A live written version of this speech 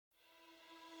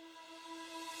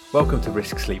Welcome to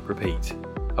Risk Sleep Repeat,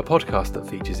 a podcast that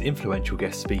features influential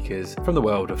guest speakers from the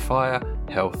world of fire,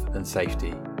 health and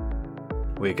safety.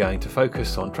 We're going to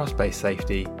focus on trust-based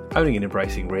safety, owning and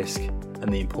embracing risk,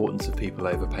 and the importance of people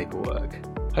over paperwork.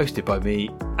 Hosted by me,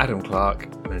 Adam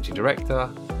Clark, Managing Director,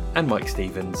 and Mike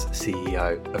Stevens,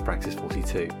 CEO of Practice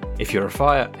 42. If you're a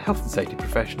fire, health and safety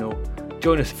professional,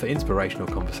 join us for inspirational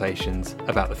conversations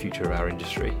about the future of our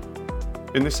industry.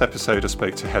 In this episode, I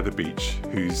spoke to Heather Beach,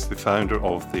 who's the founder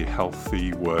of the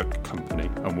Healthy Work Company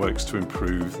and works to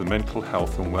improve the mental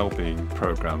health and wellbeing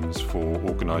programs for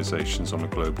organisations on a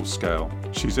global scale.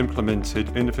 She's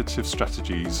implemented innovative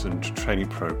strategies and training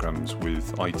programs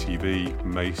with ITV,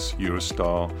 Mace,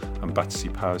 Eurostar and Battersea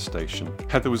Power Station.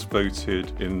 Heather was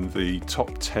voted in the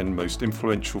top 10 most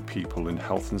influential people in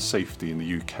health and safety in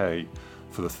the UK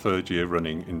for the third year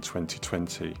running in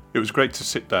 2020. It was great to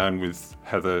sit down with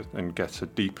Heather and get a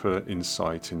deeper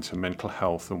insight into mental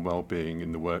health and well-being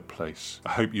in the workplace.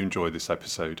 I hope you enjoy this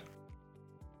episode.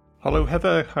 Hello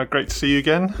Heather, great to see you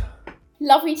again.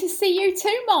 Lovely to see you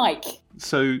too, Mike.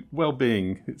 So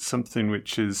well-being, it's something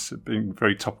which has been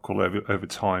very topical over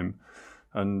time.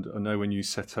 And I know when you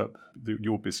set up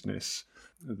your business,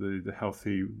 the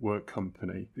Healthy Work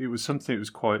Company, it was something that was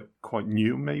quite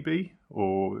new maybe,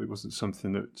 or it wasn't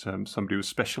something that somebody was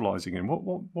specialising in.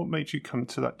 What made you come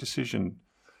to that decision?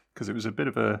 Because it was a bit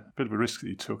of a risk that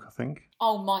you took, I think.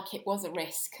 Oh, Mike, it was a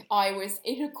risk. I was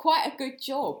in quite a good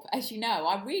job, as you know.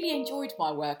 I really enjoyed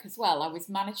my work as well. I was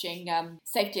managing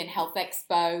Safety and Health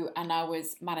Expo, and I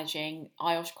was managing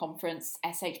IOSH Conference,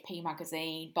 SHP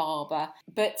Magazine, Barber.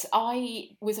 But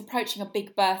I was approaching a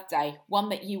big birthday, one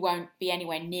that you won't be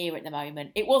anywhere near at the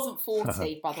moment. It wasn't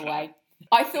 40, by the way.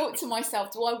 I thought to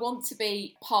myself, do I want to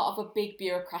be part of a big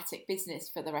bureaucratic business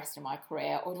for the rest of my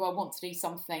career, or do I want to do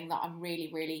something that I'm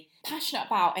really, really passionate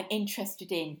about and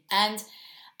interested in? And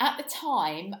at the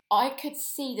time, I could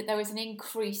see that there was an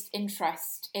increased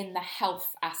interest in the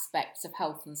health aspects of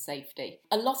health and safety.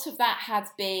 A lot of that had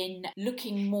been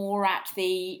looking more at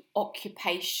the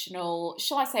occupational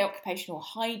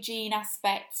hygiene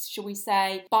aspects, shall we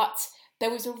say, but there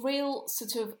was a real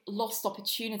sort of lost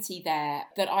opportunity there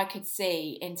that I could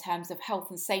see in terms of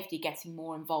health and safety getting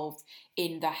more involved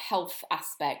in the health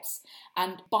aspects.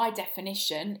 And by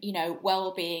definition,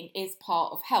 well-being is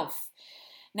part of health.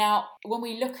 Now, when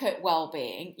we look at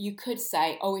well-being, you could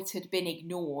say, it had been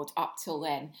ignored up till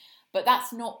then, but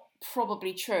that's not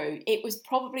probably true. It was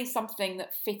probably something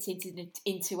that fit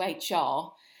into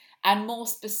HR and more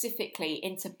specifically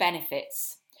into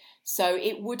benefits. So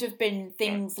it would have been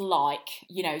things like,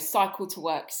 cycle to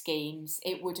work schemes.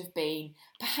 It would have been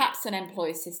perhaps an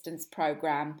employee assistance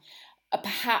program,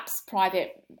 perhaps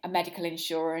private medical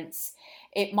insurance.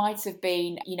 It might have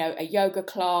been, a yoga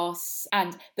class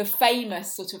and the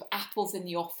famous sort of apples in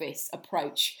the office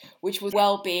approach, which was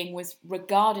well-being was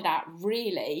regarded at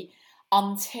really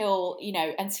until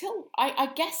I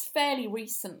guess fairly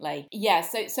recently. Yeah,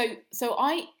 so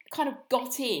I kind of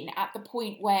got in at the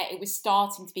point where it was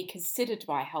starting to be considered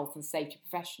by health and safety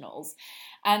professionals.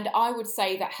 And I would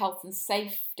say that health and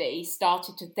safety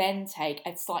started to then take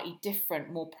a slightly different,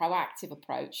 more proactive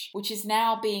approach, which is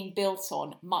now being built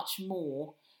on much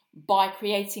more by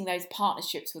creating those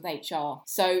partnerships with HR.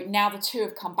 So now the two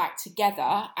have come back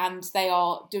together and they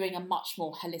are doing a much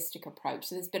more holistic approach.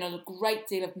 So there's been a great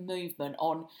deal of movement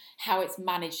on how it's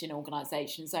managed in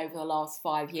organisations over the last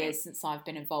 5 years since I've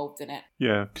been involved in it.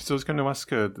 Yeah, because I was going to ask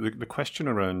the question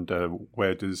around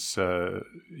where does,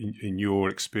 in your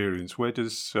experience, where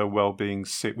does well-being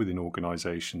sit within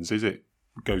organisations? Is it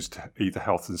goes to either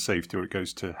health and safety or it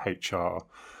goes to HR?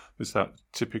 Is that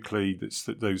typically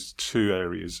those two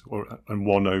areas, and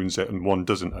one owns it and one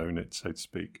doesn't own it, so to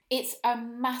speak? It's a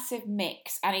massive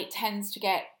mix and it tends to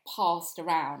get passed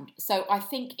around. So I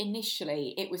think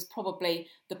initially it was probably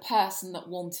the person that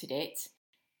wanted it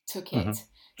took it.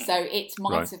 Mm-hmm. So it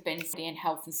might have been somebody in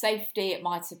health and safety, it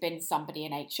might have been somebody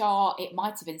in HR, it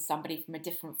might have been somebody from a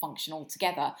different function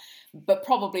altogether, but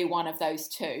probably one of those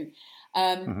two.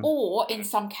 Or in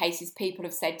some cases, people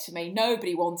have said to me,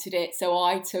 nobody wanted it, so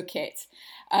I took it.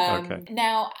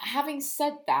 Now, having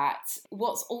said that,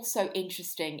 what's also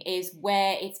interesting is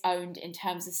where it's owned in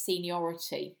terms of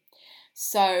seniority.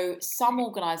 So some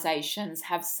organisations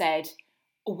have said,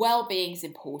 well-being is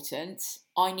important,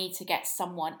 I need to get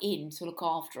someone in to look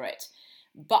after it.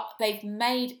 But they've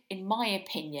made, in my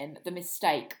opinion, the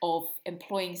mistake of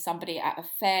employing somebody at a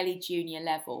fairly junior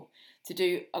level to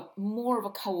do more of a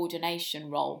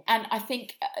coordination role. And I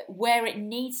think where it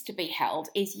needs to be held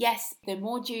is, yes, the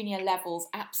more junior levels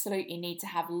absolutely need to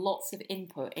have lots of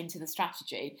input into the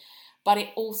strategy, but it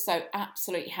also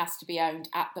absolutely has to be owned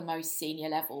at the most senior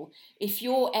level. If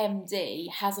your MD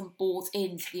hasn't bought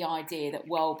into the idea that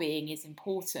well-being is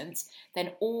important,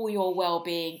 then all your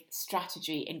well-being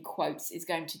strategy, in quotes, is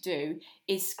going to do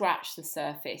is scratch the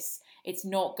surface. It's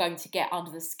not going to get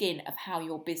under the skin of how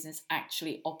your business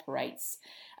actually operates.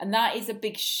 And that is a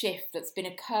big shift that's been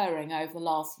occurring over the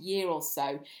last year or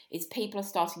so, is people are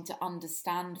starting to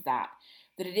understand that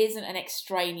it isn't an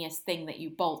extraneous thing that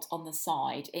you bolt on the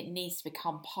side. It needs to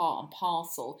become part and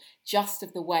parcel just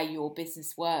of the way your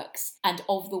business works and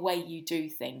of the way you do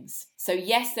things. So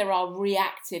yes, there are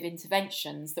reactive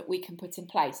interventions that we can put in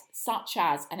place, such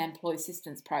as an employee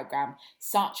assistance programme,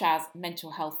 such as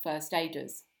mental health first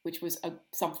aiders, which was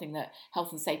something that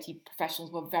health and safety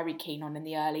professionals were very keen on in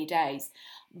the early days.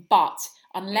 But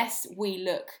unless we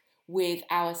look with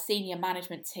our senior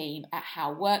management team at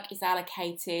how work is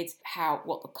allocated,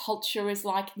 what the culture is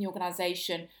like in the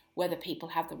organisation, whether people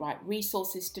have the right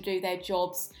resources to do their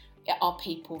jobs, are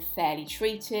people fairly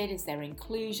treated, is there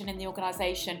inclusion in the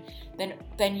organisation,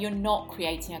 then you're not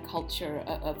creating a culture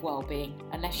of well-being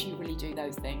unless you really do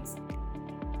those things.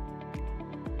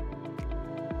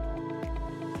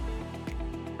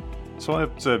 So I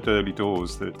observed early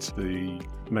doors that the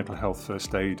mental health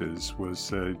first aiders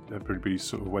was everybody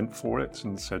sort of went for it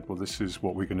and said, well, this is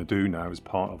what we're going to do now as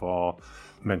part of our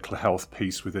mental health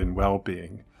piece within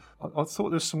wellbeing. I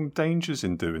thought there's some dangers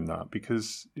in doing that,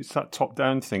 because it's that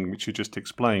top-down thing which you just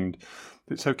explained.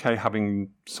 It's okay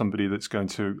having somebody that's going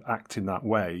to act in that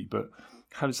way, but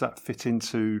how does that fit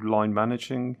into line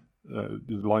managing, the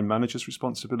line manager's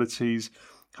responsibilities?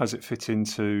 How does it fit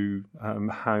into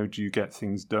how do you get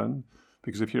things done?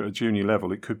 Because if you're at a junior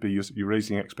level, it could be you're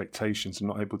raising expectations and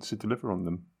not able to deliver on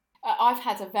them. I've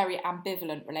had a very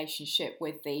ambivalent relationship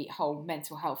with the whole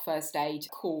mental health first aid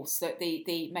course, that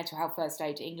the Mental Health First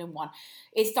Aid England one.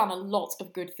 It's done a lot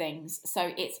of good things.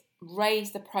 So it's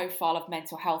raised the profile of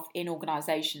mental health in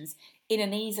organisations in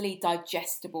an easily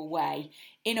digestible way,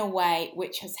 in a way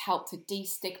which has helped to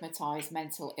destigmatise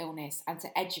mental illness and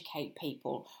to educate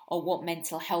people on what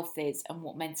mental health is and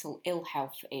what mental ill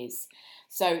health is.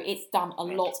 So it's done a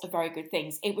lot of very good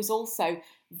things. It was also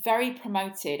very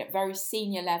promoted at very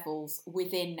senior levels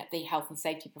within the health and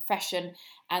safety profession,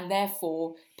 and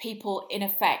therefore people in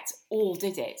effect all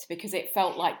did it because it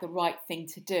felt like the right thing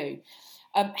to do.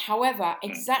 However,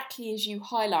 exactly as you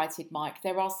highlighted, Mike,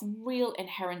 there are some real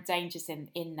inherent dangers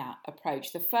in that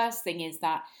approach. The first thing is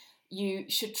that you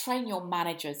should train your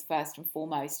managers first and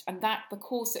foremost, and that the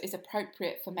course that is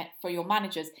appropriate for your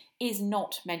managers is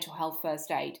not mental health first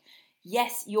aid.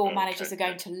 Yes, your managers are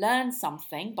going to learn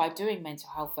something by doing mental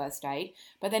health first aid,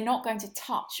 but they're not going to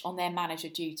touch on their manager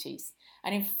duties.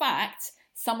 And in fact,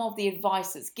 some of the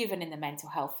advice that's given in the mental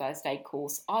health first aid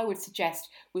course, I would suggest,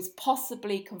 was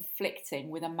possibly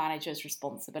conflicting with a manager's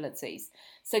responsibilities.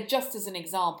 So just as an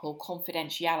example,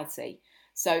 confidentiality.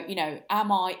 So,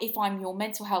 if I'm your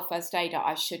mental health first aider,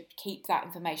 I should keep that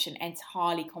information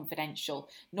entirely confidential,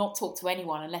 not talk to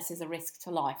anyone unless there's a risk to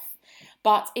life.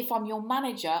 But if I'm your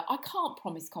manager, I can't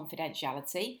promise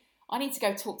confidentiality. I need to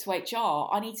go talk to HR.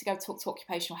 I need to go talk to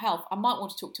occupational health. I might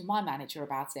want to talk to my manager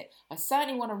about it. I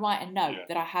certainly want to write a note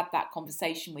that I had that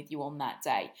conversation with you on that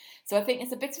day. So I think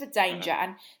it's a bit of a danger.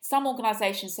 And some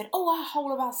organisations said, our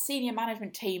whole of our senior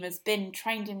management team has been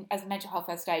trained as mental health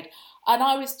first aid. And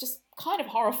I was just kind of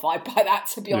horrified by that,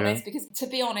 to be honest, because to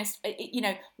be honest,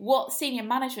 what senior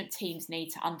management teams need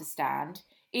to understand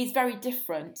is very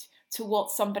different to what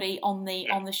somebody on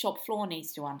the shop floor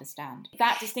needs to understand.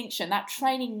 That distinction, that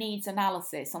training needs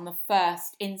analysis on the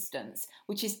first instance,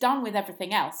 which is done with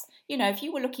everything else. If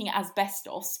you were looking at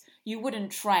asbestos, you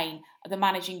wouldn't train the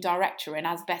managing director in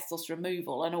asbestos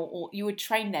removal, or you would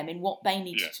train them in what they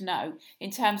needed to know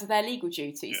in terms of their legal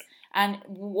duties. And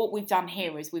what we've done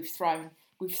here is we've thrown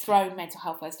mental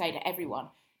health first aid at everyone.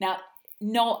 Now,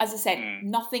 as I said,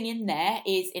 nothing in there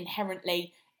is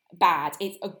inherently bad.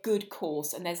 It's a good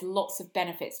course and there's lots of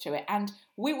benefits to it, and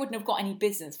we wouldn't have got any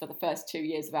business for the first 2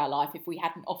 years of our life if we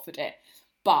hadn't offered it.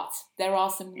 But there are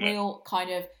some real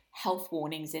kind of health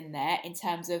warnings in there in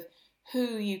terms of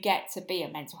who you get to be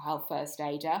a mental health first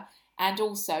aider, and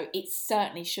also it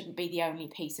certainly shouldn't be the only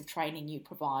piece of training you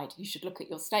provide. You should look at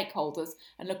your stakeholders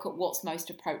and look at what's most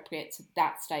appropriate to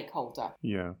that stakeholder.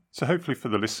 Yeah. So hopefully for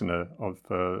the listener of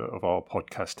our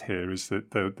podcast here is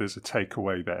that there's a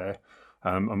takeaway there.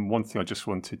 And one thing I just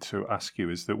wanted to ask you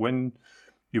is that when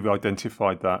you've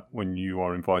identified that when you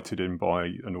are invited in by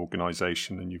an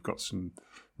organisation and you've got some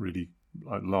really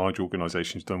large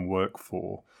organisations done work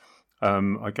for,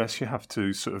 I guess you have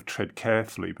to sort of tread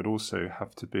carefully, but also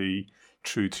have to be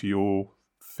true to your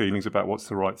feelings about what's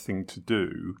the right thing to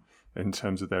do, in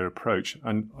terms of their approach.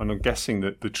 And I'm guessing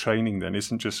that the training then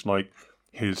isn't just like,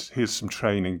 here's some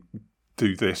training,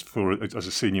 do this as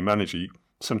a senior manager.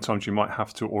 Sometimes you might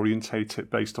have to orientate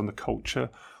it based on the culture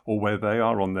or where they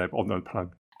are on their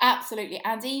plan. Absolutely,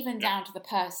 and even down to the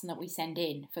person that we send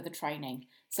in for the training.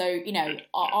 So,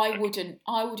 I wouldn't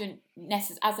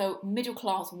necessarily, as a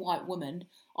middle-class white woman,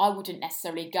 I wouldn't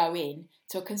necessarily go in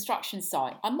to a construction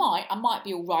site. I might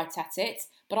be all right at it,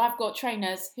 but I've got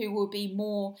trainers who will be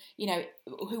more,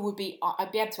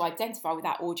 I'd be able to identify with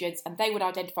that audience, and they would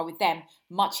identify with them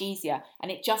much easier. And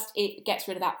it gets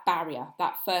rid of that barrier,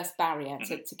 that first barrier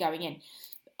to going in.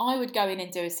 I would go in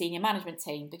and do a senior management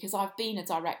team because I've been a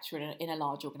director in a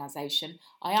large organisation.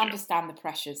 I understand the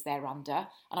pressures they're under,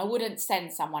 and I wouldn't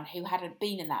send someone who hadn't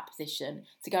been in that position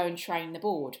to go and train the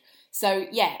board. So,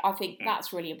 yeah, I think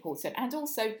that's really important. And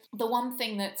also, the one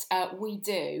thing that we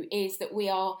do is that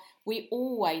we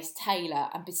always tailor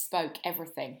and bespoke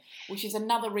everything, which is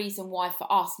another reason why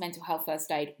for us mental health first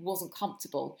aid wasn't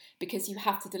comfortable, because you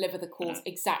have to deliver the course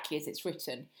exactly as it's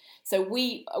written. So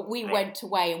we went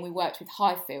away and we worked with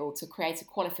Highfield to create a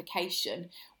qualification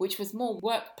which was more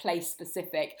workplace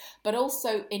specific, but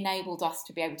also enabled us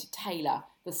to be able to tailor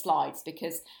the slides,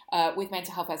 because with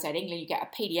Mental Health First Aid England you get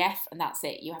a PDF and that's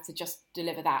it, you have to just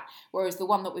deliver that, whereas the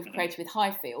one that we've created with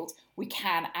Highfield, we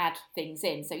can add things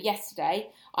in. So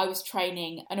yesterday I was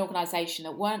training an organisation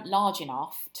that weren't large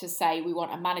enough to say we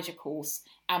want a manager course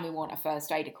and we want a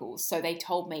first aider course, so they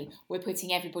told me we're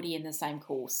putting everybody in the same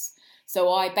course.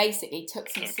 So I basically took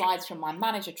some slides from my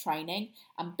manager training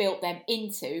and built them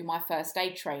into my first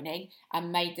aid training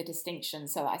and made the distinction.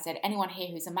 So I said, anyone here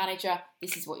who's a manager,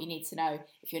 this is what you need to know.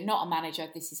 If you're not a manager,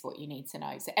 this is what you need to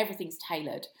know. So everything's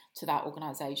tailored to that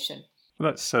organisation.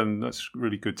 Well, that's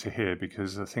really good to hear,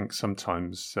 because I think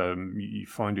sometimes you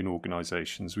find in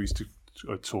organisations, we used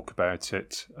to talk about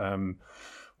it,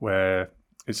 where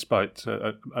it's about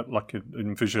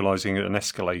in visualising an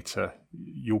escalator.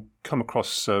 You'll come across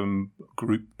some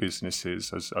group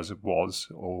businesses, as it was,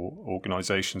 or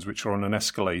organisations which are on an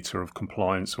escalator of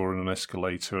compliance or on an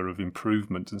escalator of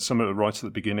improvement, and some are right at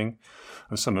the beginning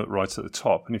and some are right at the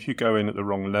top. And if you go in at the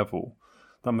wrong level,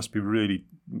 that must be really,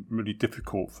 really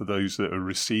difficult for those that are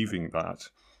receiving that.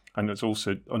 And it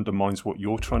also undermines what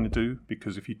you're trying to do,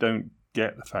 because if you don't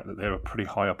get the fact that they're pretty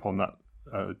high up on that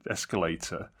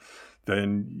escalator,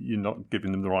 then you're not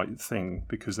giving them the right thing,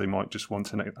 because they might just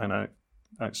want an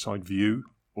outside view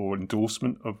or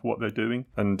endorsement of what they're doing.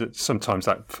 And sometimes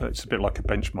it's a bit like a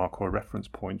benchmark or a reference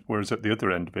point, whereas at the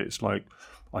other end of it, it's like,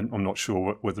 I'm not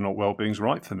sure whether or not wellbeing's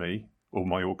right for me or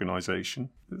my organisation.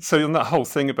 So on that whole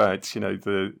thing about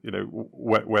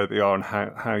where they are and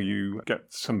how you get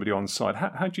somebody on side,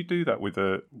 how do you do that with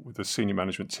a senior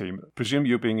management team? Presume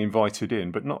you're being invited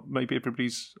in, but not maybe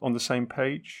everybody's on the same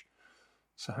page.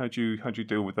 So how do you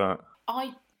deal with that?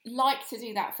 I like to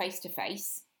do that face to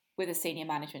face with a senior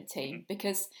management team,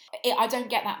 because I don't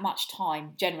get that much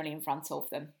time generally in front of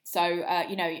them. So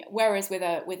whereas with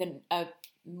a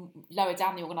lower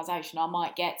down the organisation, I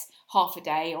might get half a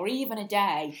day or even a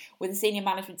day. With a senior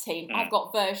management team, I've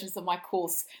got versions of my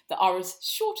course that are as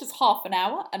short as half an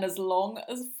hour and as long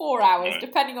as 4 hours,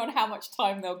 depending on how much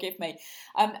time they'll give me.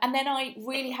 And then I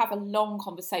really have a long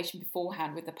conversation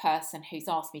beforehand with the person who's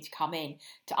asked me to come in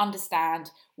to understand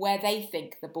where they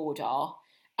think the board are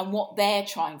and what they're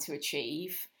trying to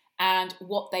achieve and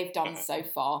what they've done so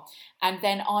far. And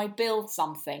then I build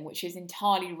something which is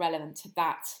entirely relevant to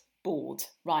that board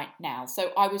right now.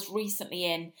 So I was recently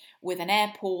in with an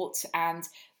airport, and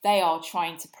they are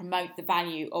trying to promote the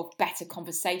value of better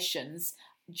conversations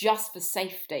just for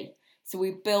safety. So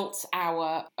we built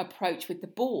our approach with the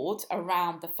board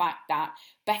around the fact that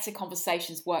better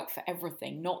conversations work for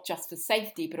everything, not just for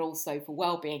safety, but also for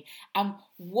wellbeing. And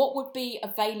what would be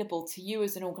available to you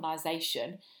as an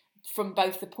organisation from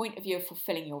both the point of view of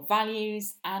fulfilling your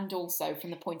values and also from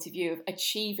the point of view of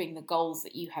achieving the goals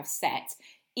that you have set,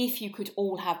 if you could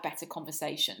all have better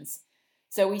conversations.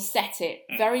 So we set it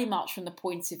very much from the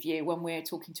point of view, when we're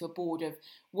talking to a board, of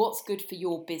what's good for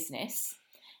your business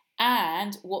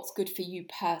and what's good for you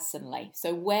personally.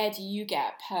 So where do you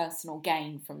get a personal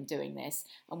gain from doing this,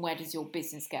 and where does your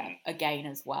business get a gain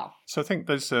as well? So I think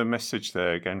there's a message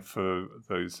there again for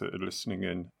those that are listening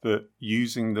in, that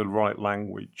using the right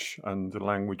language and the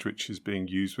language which is being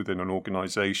used within an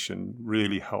organisation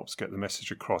really helps get the message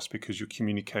across, because you're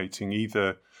communicating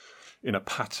either in a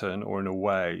pattern or in a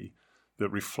way that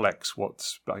reflects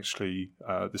what's actually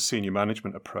the senior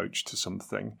management approach to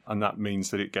something. And that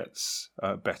means that it gets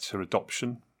better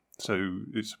adoption. So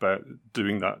it's about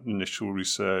doing that initial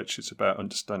research. It's about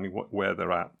understanding where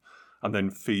they're at and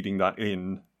then feeding that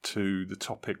in to the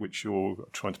topic which you're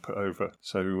trying to put over.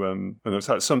 So, and was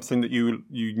that something that you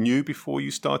knew before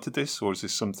you started this, or is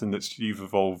this something that you've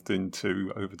evolved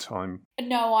into over time?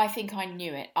 No, I think I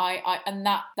knew it. And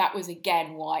that was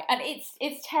again why. And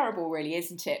it's terrible, really,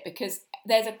 isn't it? Because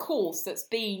there's a course that's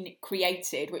been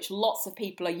created which lots of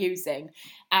people are using,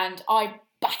 and I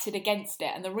batted against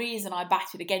it. And the reason I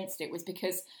batted against it was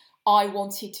because I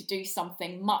wanted to do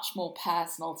something much more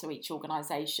personal to each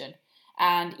organisation.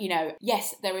 And,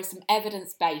 yes, there is some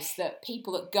evidence base that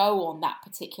people that go on that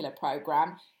particular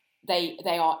programme, they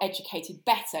are educated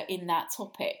better in that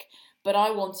topic. But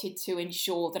I wanted to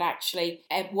ensure that actually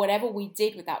whatever we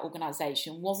did with that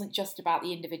organisation wasn't just about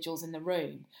the individuals in the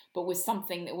room, but was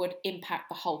something that would impact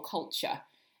the whole culture.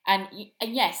 And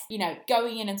yes,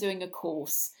 going in and doing a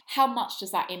course, how much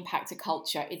does that impact a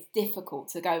culture? It's difficult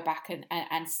to go back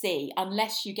and see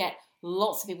unless you get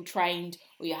lots of people trained,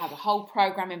 or you have a whole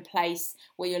program in place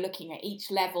where you're looking at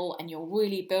each level and you're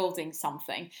really building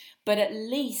something. But at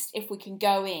least if we can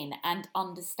go in and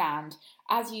understand,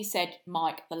 as you said,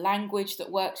 Mike, the language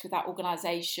that works with that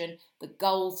organisation, the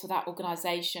goals for that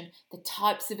organisation, the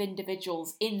types of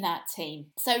individuals in that team.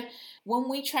 So when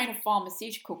we train a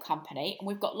pharmaceutical company, and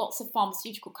we've got lots of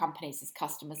pharmaceutical companies as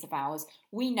customers of ours,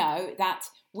 we know that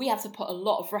we have to put a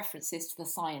lot of references to the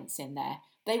science in there.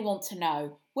 They want to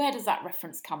know, where does that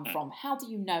reference come from? How do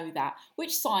you know that?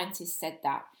 Which scientist said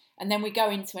that? And then we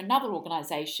go into another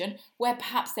organisation where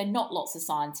perhaps there are not lots of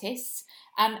scientists,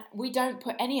 and we don't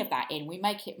put any of that in. We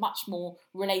make it much more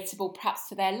relatable perhaps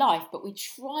to their life, but we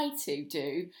try to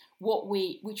do what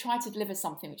we try to deliver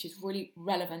something which is really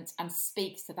relevant and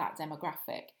speaks to that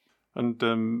demographic. And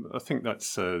I think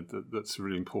that's a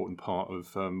really important part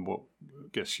of what I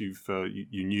guess you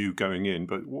knew going in.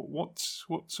 But what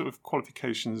sort of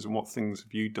qualifications and what things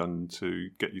have you done to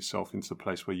get yourself into the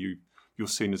place where you're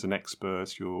seen as an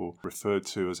expert, you're referred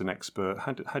to as an expert?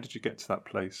 How did you get to that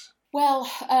place? Well,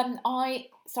 I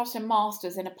started a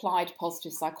master's in applied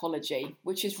positive psychology,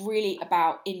 which is really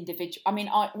about individual. I mean,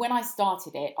 when I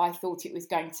started it, I thought it was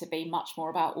going to be much more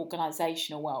about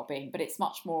organisational well-being, but it's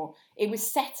much more. It was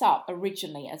set up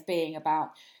originally as being about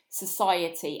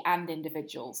society and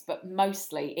individuals, but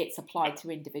mostly it's applied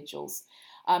to individuals.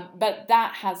 But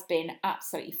that has been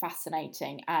absolutely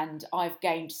fascinating, and I've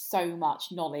gained so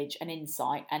much knowledge and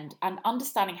insight and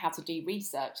understanding how to do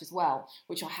research as well,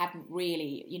 which I hadn't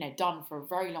really, done for a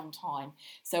very long time.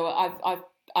 So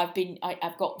I've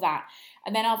got that.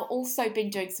 And then I've also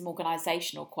been doing some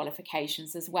organisational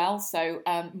qualifications as well. So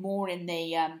more in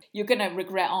the, you're going to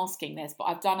regret asking this, but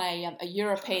I've done a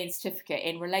European certificate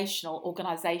in relational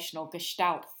organisational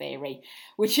Gestalt theory,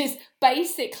 which is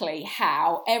basically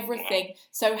how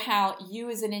you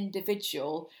as an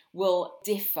individual will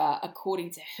differ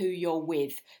according to who you're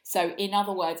with. So in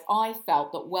other words, I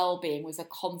felt that well-being was a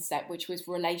concept which was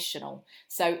relational.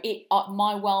 So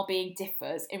my well-being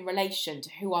differs in relation to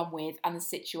who I'm with and the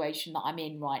situation that I'm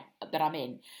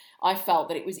in. I felt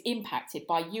that it was impacted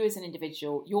by you as an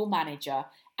individual, your manager,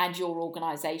 and your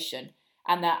organisation,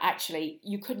 and that actually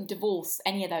you couldn't divorce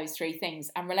any of those three things.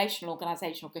 And relational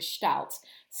organisational Gestalt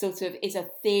sort of is a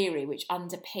theory which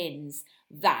underpins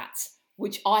that,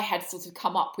 which I had sort of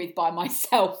come up with by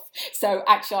myself. So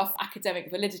actually I have academic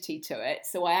validity to it.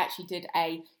 So I actually did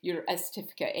a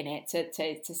certificate in it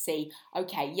to see,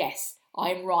 okay, yes,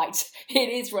 I'm right. It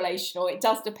is relational. It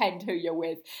does depend who you're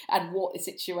with and what the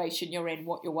situation you're in,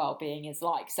 what your well-being is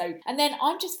like. So, and then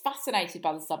I'm just fascinated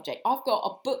by the subject. I've got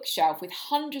a bookshelf with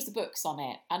hundreds of books on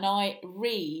it, and I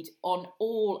read on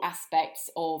all aspects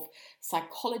of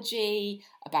psychology,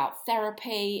 about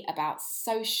therapy, about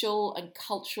social and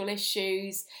cultural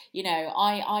issues.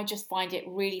 I just find it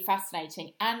really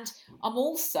fascinating. And I'm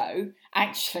also,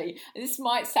 actually, this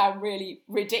might sound really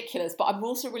ridiculous, but I'm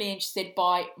also really interested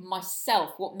by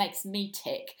myself, what makes me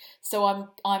tick. So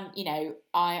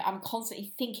I'm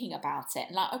constantly thinking about it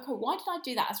and like, okay, why did I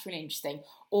do that? That's really interesting.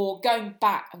 Or going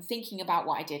back and thinking about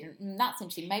what I did, and that's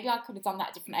interesting. Maybe I could have done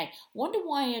that a different way. Wonder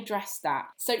why I addressed that.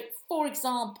 So, for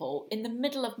example, in the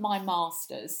middle of my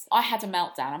master's, I had a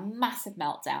meltdown, a massive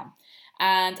meltdown.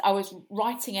 And I was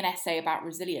writing an essay about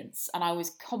resilience, and I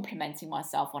was complimenting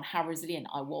myself on how resilient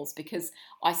I was because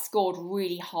I scored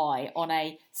really high on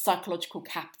a psychological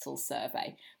capital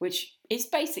survey, which is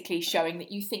basically showing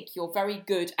that you think you're very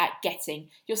good at getting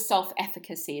your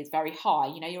self-efficacy is very high.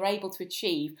 You're able to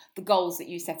achieve the goals that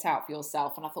you set out for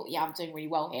yourself. And I thought, yeah, I'm doing really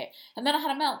well here. And then I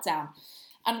had a meltdown.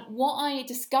 And what I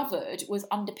discovered was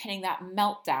underpinning that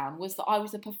meltdown was that I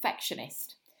was a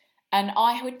perfectionist. And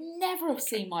I would never have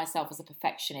seen myself as a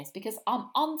perfectionist because I'm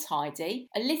untidy,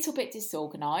 a little bit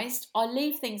disorganised. I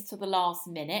leave things to the last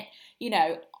minute.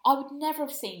 I would never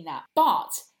have seen that.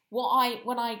 But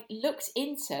when I looked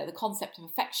into the concept of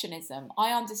perfectionism,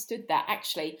 I understood that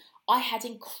actually I had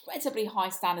incredibly high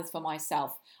standards for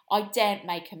myself. I daren't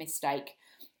make a mistake.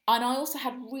 And I also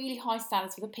had really high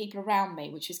standards for the people around me,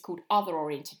 which is called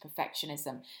other-oriented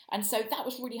perfectionism. And so that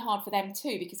was really hard for them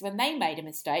too, because when they made a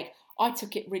mistake, I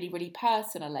took it really, really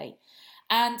personally.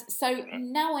 And so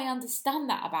now I understand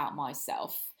that about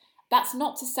myself. That's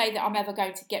not to say that I'm ever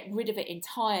going to get rid of it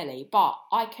entirely, but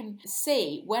I can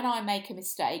see when I make a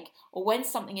mistake or when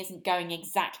something isn't going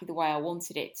exactly the way I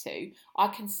wanted it to, I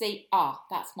can see,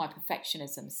 that's my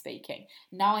perfectionism speaking.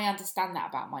 Now I understand that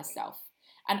about myself.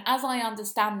 And as I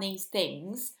understand these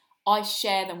things, I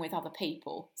share them with other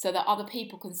people so that other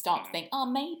people can start to think,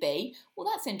 maybe, well,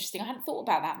 that's interesting. I hadn't thought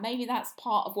about that. Maybe that's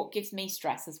part of what gives me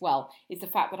stress as well, is the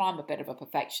fact that I'm a bit of a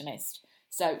perfectionist.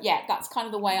 So yeah, that's kind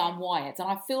of the way I'm wired. And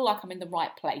I feel like I'm in the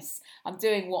right place. I'm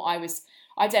doing what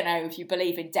I don't know if you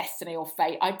believe in destiny or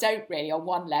fate. I don't really on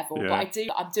one level, but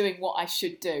I'm doing what I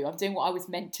should do. I'm doing what I was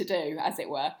meant to do, as it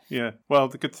were. Yeah. Well,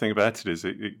 the good thing about it is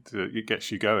it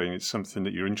gets you going. It's something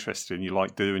that you're interested in, you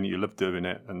like doing it, you love doing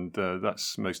it. And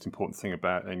that's the most important thing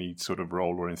about any sort of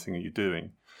role or anything that you're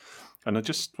doing. And I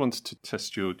just wanted to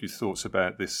test your thoughts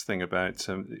about this thing about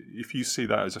if you see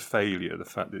that as a failure, the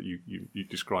fact that you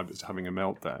describe it as having a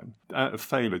meltdown. Out of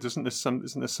failure, isn't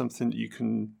there something that you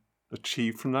can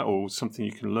achieve from that, or something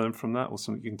you can learn from that, or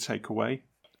something you can take away?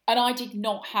 And I did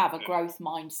not have a growth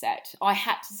mindset. I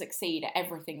had to succeed at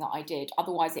everything that I did.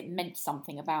 Otherwise, it meant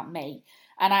something about me.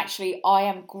 And actually, I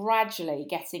am gradually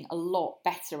getting a lot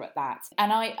better at that.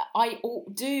 And I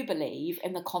do believe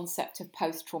in the concept of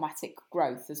post-traumatic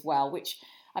growth as well, which,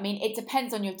 I mean, it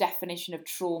depends on your definition of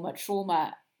trauma.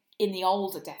 Trauma, in the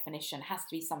older definition, has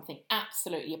to be something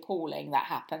absolutely appalling that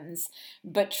happens.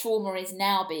 But trauma is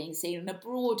now being seen in a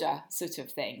broader sort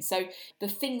of thing. So the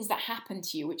things that happen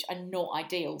to you, which are not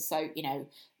ideal. So,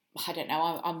 I don't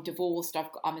know, I'm divorced,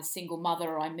 I'm a single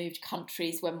mother, I moved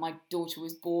countries when my daughter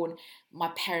was born, my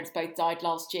parents both died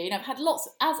last year, I've had lots,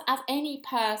 as any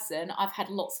person, I've had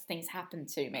lots of things happen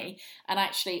to me, and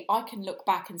actually I can look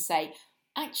back and say,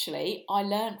 actually, I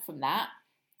learned from that,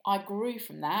 I grew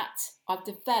from that, I've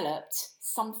developed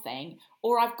something,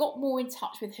 or I've got more in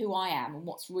touch with who I am and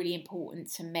what's really important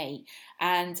to me,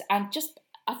 and just,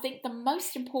 I think the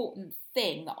most important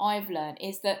thing that I've learned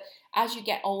is that as you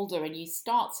get older and you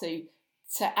start to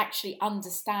actually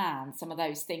understand some of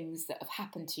those things that have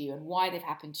happened to you and why they've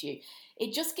happened to you,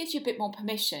 it just gives you a bit more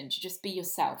permission to just be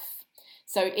yourself.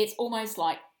 So it's almost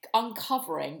like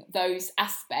uncovering those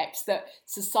aspects that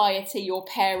society, your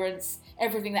parents,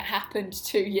 everything that happened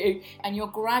to you, and you're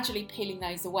gradually peeling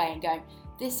those away and going,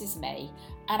 this is me.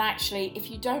 And actually,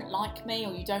 if you don't like me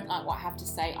or you don't like what I have to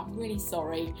say, I'm really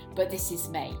sorry, but this is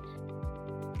me.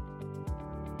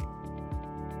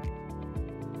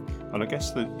 And I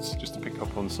guess that's just to pick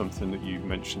up on something that you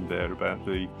mentioned there about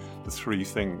the three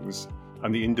things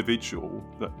and the individual,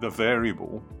 the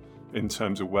variable in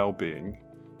terms of well-being,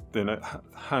 then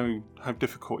how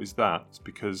difficult is that?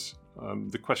 Because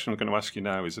the question I'm going to ask you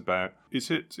now is about,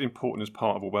 is it important as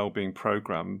part of a well-being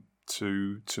programme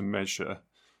to measure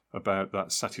about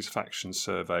that satisfaction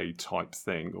survey type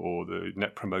thing, or the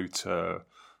net promoter,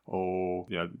 or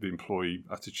the employee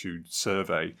attitude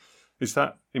survey? Is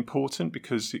that important?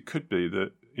 Because it could be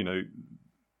that,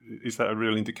 is that a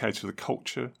real indicator of the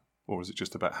culture, or is it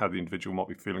just about how the individual might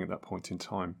be feeling at that point in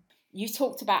time? You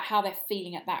talked about how they're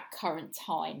feeling at that current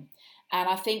time. And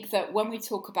I think that when we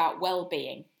talk about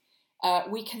well-being,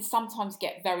 we can sometimes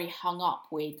get very hung up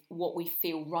with what we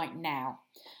feel right now.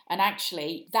 And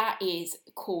actually, that is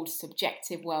called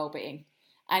subjective well-being.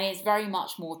 And it's very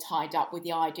much more tied up with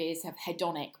the ideas of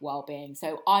hedonic well-being.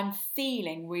 So I'm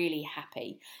feeling really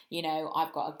happy.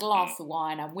 I've got a glass of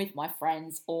wine, I'm with my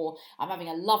friends, or I'm having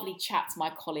a lovely chat to my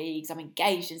colleagues, I'm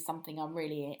engaged in something I'm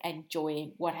really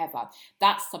enjoying, whatever.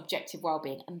 That's subjective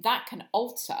well-being. And that can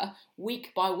alter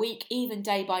week by week, even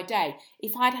day by day.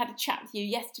 If I'd had a chat with you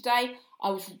yesterday, I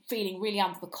was feeling really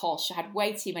under the cosh. I had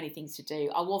way too many things to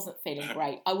do. I wasn't feeling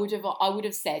great. I would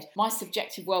have said my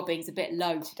subjective well-being's a bit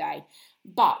low today.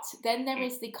 But then there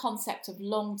is the concept of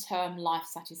long-term life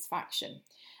satisfaction.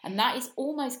 And that is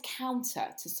almost counter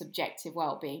to subjective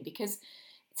well-being, because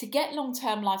to get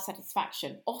long-term life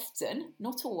satisfaction, often,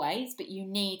 not always, but you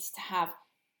need to have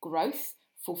growth,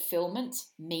 fulfillment,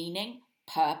 meaning,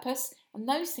 purpose, and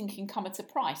those things can come at a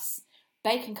price.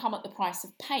 They can come at the price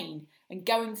of pain and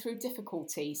going through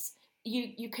difficulties.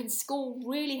 You can score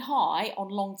really high on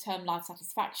long-term life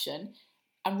satisfaction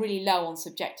and really low on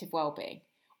subjective well-being.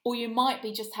 Or you might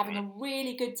be just having a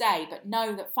really good day, but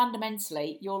know that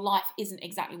fundamentally your life isn't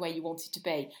exactly where you want it to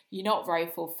be. You're not very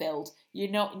fulfilled. You're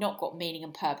not got meaning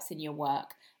and purpose in your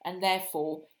work. And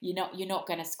therefore, you're not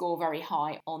going to score very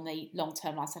high on the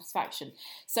long-term life satisfaction.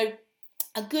 So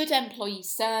a good employee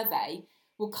survey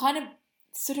will kind of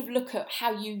sort of look at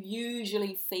how you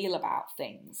usually feel about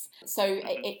things. So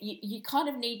you kind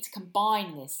of need to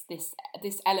combine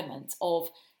this element of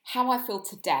how I feel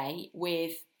today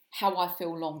with how I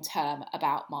feel long term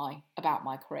about my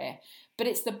career. But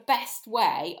it's the best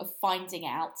way of finding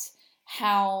out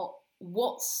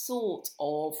what sort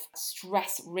of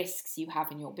stress risks you have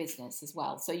in your business as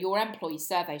well. So your employee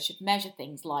survey should measure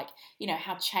things like,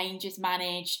 how change is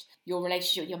managed, your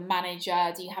relationship with your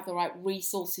manager, do you have the right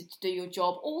resources to do your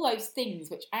job, all those things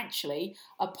which actually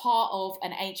are part of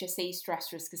an HSE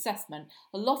stress risk assessment.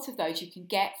 A lot of those you can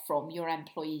get from your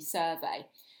employee survey,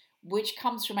 which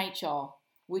comes from HR.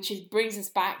 Brings us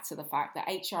back to the fact that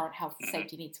HR and health and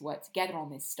safety need to work together on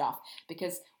this stuff,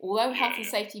 because although health and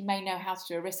safety may know how to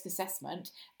do a risk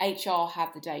assessment, HR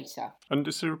have the data. And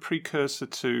is there a precursor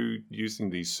to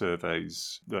using these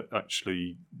surveys that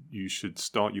actually you should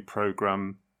start your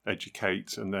programme,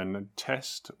 educate and then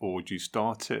test, or do you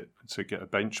start it to get a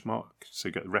benchmark, so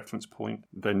get a reference point,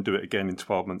 then do it again in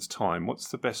 12 months' time? What's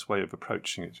the best way of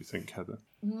approaching it, do you think, Heather?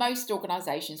 Most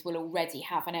organisations will already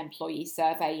have an employee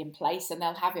survey in place, and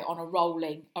they'll have it on a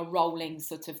rolling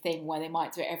sort of thing where they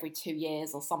might do it every 2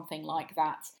 years or something like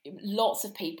that. Lots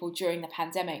of people during the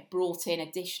pandemic brought in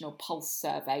additional pulse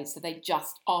surveys, so they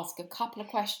just ask a couple of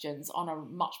questions on a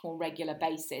much more regular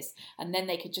basis, and then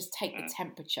they could just take the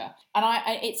temperature. And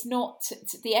it's not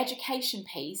the education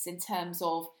piece in terms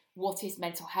of what is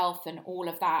mental health and all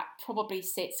of that probably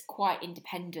sits quite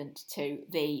independent to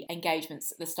the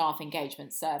staff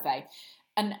engagement survey.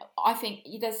 And I think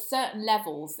there's certain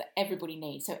levels that everybody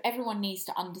needs. So everyone needs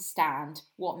to understand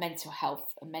what mental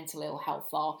health and mental ill health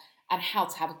are and how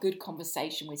to have a good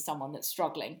conversation with someone that's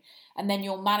struggling. And then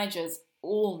your managers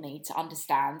all need to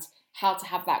understand how to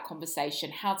have that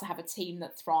conversation, how to have a team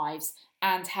that thrives,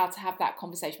 and how to have that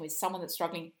conversation with someone that's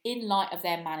struggling in light of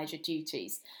their manager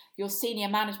duties. Your senior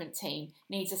management team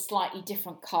needs a slightly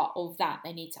different cut of that.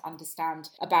 They need to understand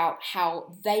about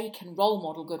how they can role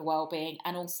model good wellbeing,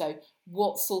 and also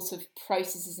what sort of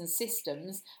processes and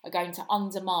systems are going to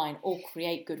undermine or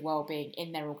create good wellbeing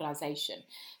in their organisation.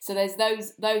 So there's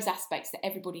those aspects that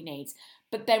everybody needs.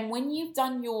 But then when you've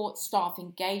done your staff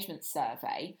engagement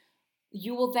survey,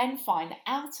 you will then find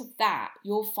out of that,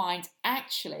 you'll find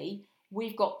actually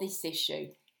we've got this issue.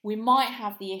 We might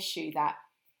have the issue that,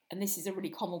 and this is a really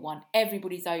common one,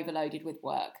 everybody's overloaded with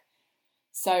work.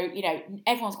 So,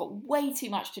 everyone's got way too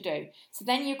much to do. So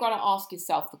then you've got to ask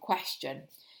yourself the question,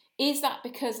 is that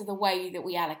because of the way that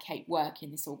we allocate work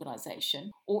in this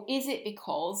organisation? Or is it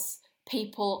because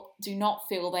people do not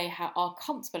feel they are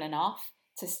comfortable enough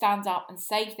to stand up and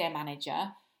say to their manager,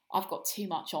 I've got too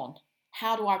much on.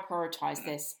 How do I prioritise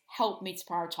this? Help me to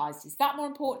prioritise this. Is that more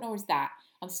important, or is that?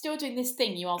 I'm still doing this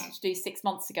thing you asked me to do 6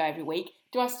 months ago every week.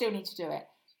 Do I still need to do it?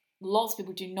 Lots of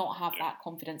people do not have that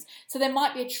confidence. So there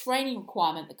might be a training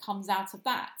requirement that comes out of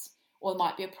that, or there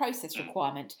might be a process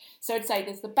requirement. So I'd say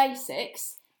there's the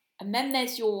basics, and then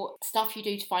there's your stuff you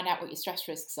do to find out what your stress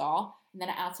risks are. And then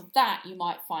out of that, you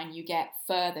might find you get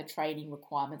further training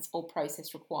requirements or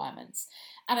process requirements.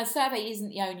 And a survey isn't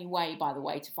the only way, by the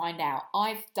way, to find out.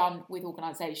 I've done with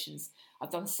organisations,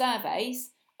 I've done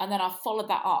surveys, and then I've followed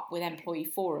that up with employee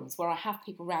forums where I have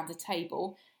people around the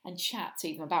table and chat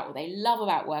to them about what they love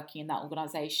about working in that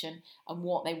organisation and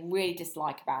what they really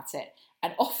dislike about it.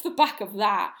 And off the back of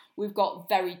that, we've got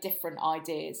very different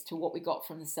ideas to what we got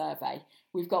from the survey.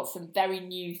 We've got some very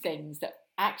new things that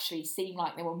actually seem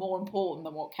like they were more important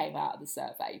than what came out of the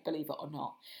survey, believe it or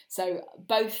not. So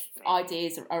both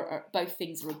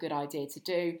things are a good idea to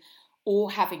do.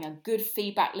 Or having a good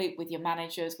feedback loop with your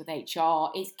managers, with HR,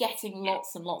 is getting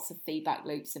lots and lots of feedback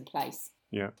loops in place.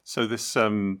 Yeah. So this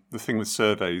the thing with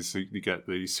surveys, you get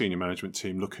the senior management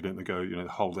team look at it and they go,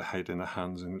 hold their head in their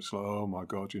hands and it's like, oh my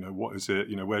God, what is it?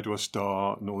 Where do I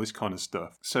start? And all this kind of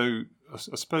stuff. So I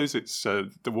suppose it's there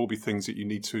will be things that you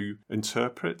need to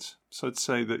interpret. So I'd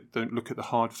say that don't look at the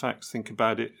hard facts. Think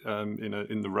about it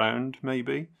in the round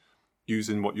maybe.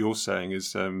 Using what you're saying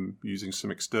is using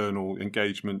some external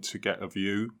engagement to get a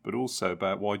view, but also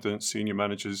about why don't senior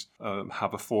managers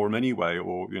have a forum anyway,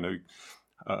 or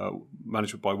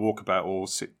management by walkabout, or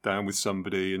sit down with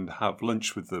somebody and have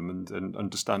lunch with them and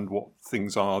understand what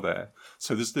things are there.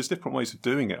 So there's different ways of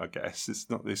doing it, I guess. It's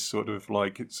not this sort of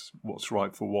like it's what's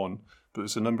right for one, but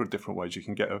there's a number of different ways you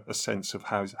can get a sense of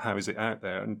how is it out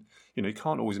there. And you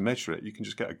can't always measure it. You can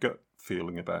just get a gut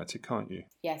feeling about it, can't you?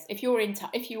 Yes, if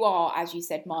you are, as you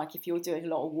said, Mike, if you're doing a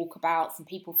lot of walkabouts and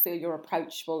people feel you're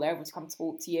approachable, they're able to come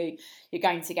talk to you, you're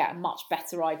going to get a much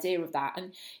better idea of that.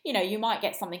 And, you might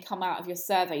get something come out of your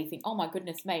survey, you think, oh my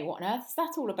goodness me, what on earth is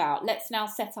that all about? Let's now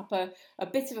set up a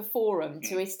bit of a forum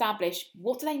to establish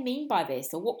what do they mean by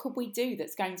this, or what could we do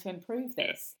that's going to improve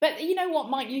this? But you know what,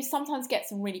 Mike, you sometimes get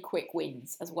some really quick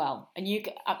wins as well. And you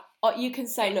can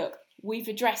say, look, we've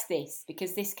addressed this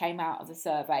because this came out of the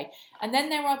survey. And then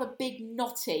there are the big,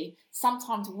 knotty,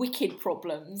 sometimes wicked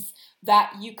problems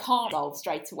that you can't solve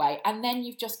straight away. And then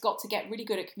you've just got to get really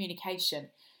good at communication.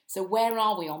 So where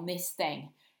are we on this thing?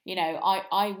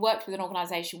 I worked with an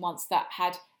organisation once that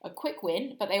had a quick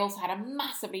win, but they also had a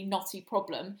massively knotty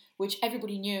problem, which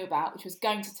everybody knew about, which was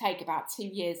going to take about 2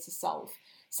 years to solve.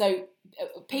 So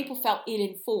people felt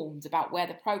ill-informed about where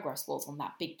the progress was on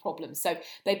that big problem. So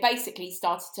they basically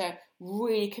started to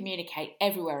really communicate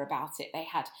everywhere about it. They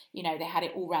had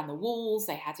it all around the walls.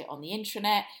 They had it on the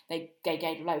intranet. They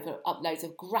gave loads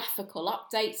of graphical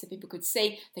updates so people could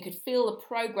see. They could feel the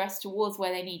progress towards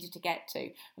where they needed to get to.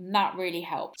 And that really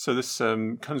helped. So this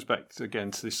comes back again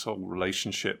to this whole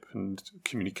relationship and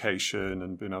communication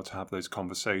and being able to have those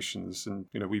conversations. And,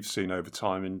 we've seen over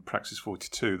time in Praxis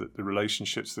 42 that the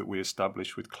relationships that we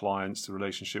establish with clients, the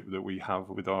relationship that we have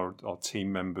with our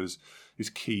team members is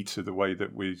key to the way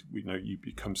that you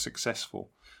become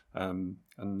successful. And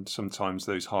sometimes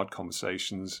those hard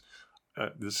conversations,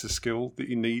 there's a skill that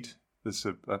you need.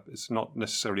 It's not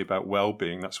necessarily about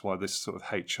well-being. That's why this sort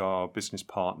of HR, business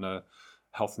partner,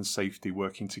 health and safety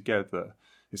working together.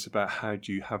 It's about how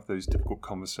do you have those difficult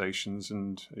conversations,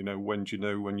 and when do you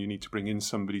know when you need to bring in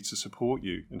somebody to support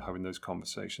you in having those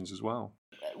conversations as well.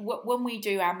 When we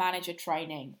do our manager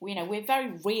training, we're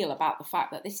very real about the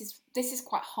fact that this is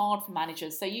quite hard for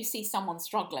managers. So you see someone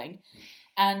struggling,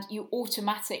 and you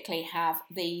automatically have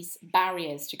these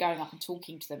barriers to going up and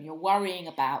talking to them. You're worrying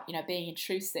about being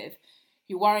intrusive.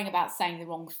 You're worrying about saying the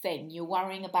wrong thing. You're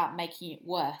worrying about making it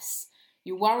worse.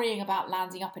 You're worrying about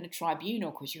landing up in a tribunal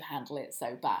because you handle it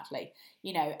so badly,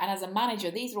 and as a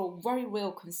manager, these are all very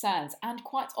real concerns, and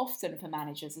quite often for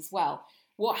managers as well.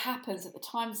 What happens at the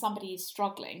time somebody is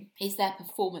struggling is their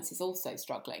performance is also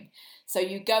struggling. So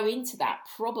you go into that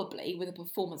probably with a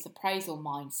performance appraisal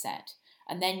mindset.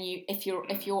 And then if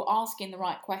you're asking the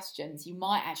right questions, you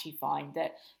might actually find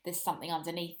that there's something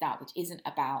underneath that which isn't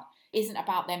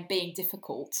about them being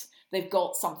difficult. They've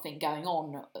got something going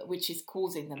on which is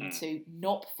causing them to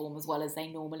not perform as well as they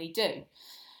normally do.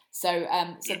 So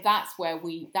that's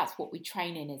what we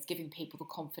train in, is giving people the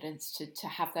confidence to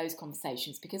have those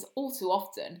conversations, because all too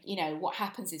often, what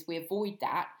happens is we avoid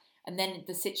that, and then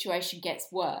the situation gets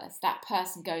worse. That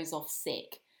person goes off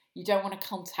sick. You don't want to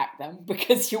contact them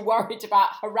because you're worried about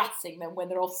harassing them when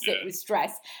they're off sick with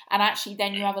stress. And actually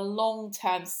then you have a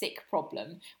long-term sick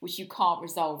problem, which you can't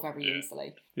resolve very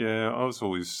easily. Yeah, I was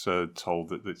always told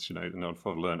that and I've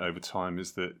learned over time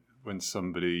is that when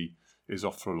somebody is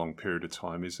off for a long period of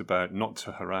time is about not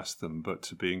to harass them, but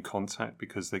to be in contact,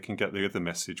 because they can get the other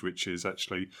message, which is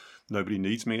actually nobody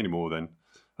needs me anymore then.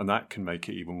 And that can make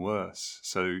it even worse.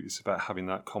 So it's about having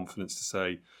that confidence to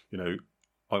say,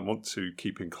 I want to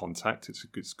keep in contact. It's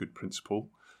a good principle.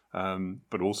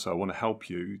 But also I want to help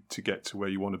you to get to where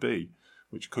you want to be,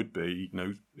 which could be,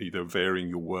 either varying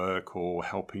your work or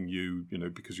helping you,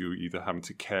 because you're either having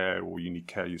to care or you need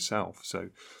care yourself. So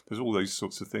there's all those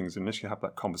sorts of things. Unless you have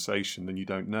that conversation, then you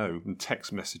don't know. And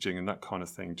text messaging and that kind of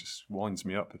thing just winds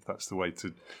me up if that's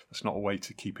not a way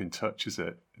to keep in touch, is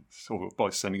it? It's sort of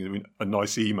by sending them a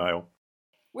nice email.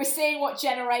 We're seeing what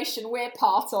generation we're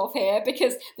part of here,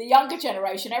 because the younger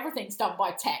generation, everything's done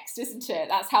by text, isn't it?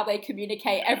 That's how they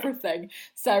communicate everything.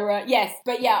 So yes,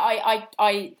 but yeah,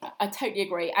 I totally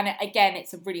agree. And again,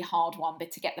 it's a really hard one,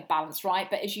 but to get the balance right.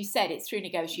 But as you said, it's through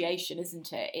negotiation,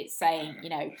 isn't it? It's saying,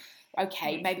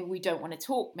 okay, maybe we don't want to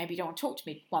talk. Maybe you don't want to talk to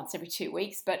me once every 2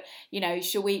 weeks, but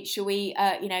should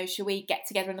we get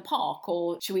together in the park,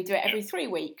 or should we do it every 3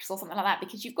 weeks or something like that?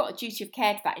 Because you've got a duty of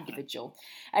care to that individual.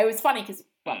 It was funny because,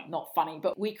 well, not funny,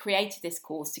 but we created this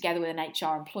course together with an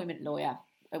HR employment lawyer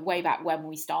way back when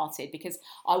we started, because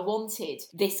I wanted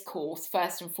this course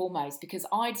first and foremost because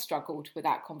I'd struggled with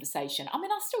that conversation. I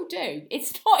mean, I still do.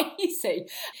 It's not easy.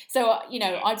 So,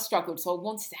 I'd struggled. So I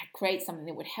wanted to create something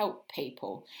that would help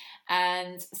people.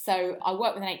 And so I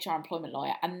worked with an HR employment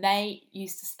lawyer, and they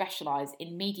used to specialise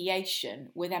in mediation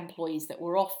with employees that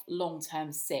were off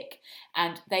long-term sick.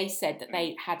 And they said that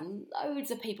they had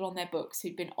loads of people on their books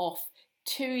who'd been off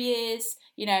 2 years,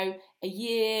 a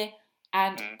year,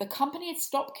 And the company had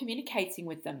stopped communicating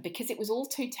with them because it was all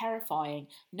too terrifying.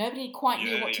 Nobody quite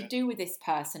knew what to do with this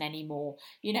person anymore,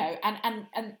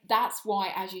 and that's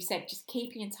why, as you said, just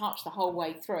keeping in touch the whole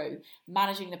way through,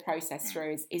 managing the process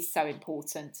through is so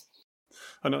important.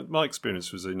 And my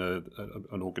experience was in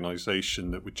an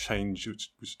organisation that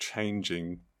was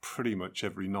changing pretty much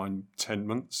every 9-10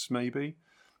 months, maybe.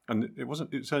 And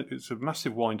it's a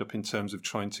massive wind up in terms of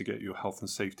trying to get your health and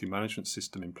safety management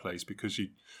system in place, because you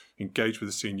engage with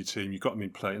the senior team, you got them in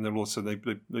play, and then also they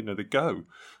go,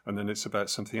 and then it's about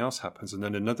something else happens, and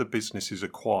then another business is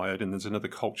acquired, and there's another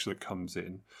culture that comes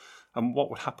in. And what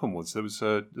would happen was there was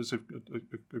a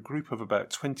group of about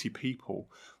 20 people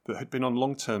that had been on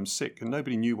long-term sick, and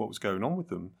nobody knew what was going on with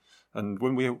them. And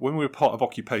when we were part of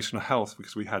occupational health,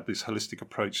 because we had this holistic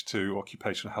approach to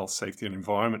occupational health, safety and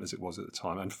environment, as it was at the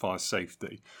time, and fire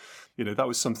safety, that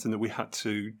was something that we had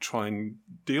to try and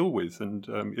deal with. And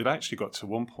it actually got to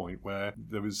one point where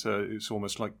there was it's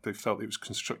almost like they felt it was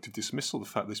constructive dismissal, the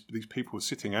fact that these people were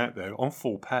sitting out there on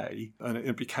full pay, and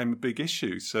it became a big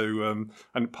issue. So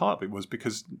and part of it was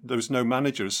because there was no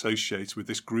manager associated with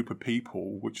this group of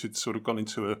people, which had sort of gone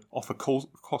into off a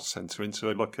cost centre into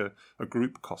a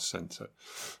group cost centre.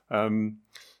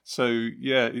 So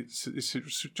yeah, it's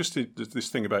just this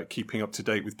thing about keeping up to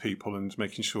date with people and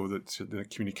making sure that the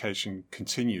communication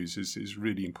continues is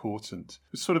really important.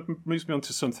 It sort of moves me on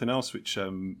to something else, which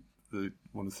one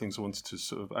of the things I wanted to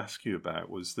sort of ask you about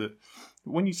was that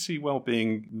when you see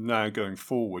wellbeing now going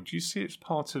forward, do you see it as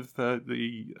part of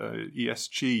the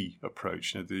ESG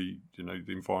approach, the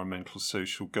environmental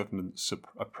social governance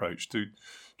approach? Do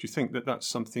you think that that's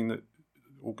something that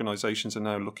organisations are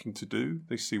now looking to do?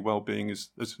 They see wellbeing as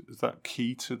that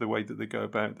key to the way that they go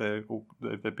about their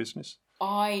business?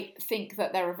 I think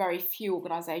that there are very few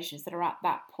organisations that are at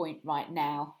that point right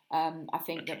now. I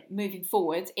think that moving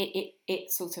forward,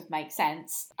 it sort of makes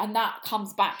sense. And that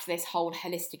comes back to this whole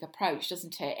holistic approach,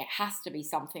 doesn't it? It has to be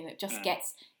something that just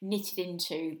gets knitted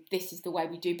into, this is the way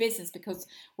we do business, because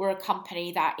we're a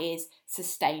company that is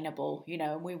sustainable,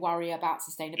 and we worry about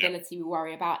sustainability, we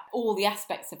worry about all the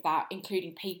aspects of that,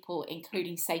 including people,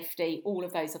 including safety, all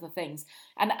of those other things.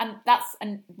 And that's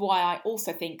why I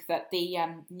also think that the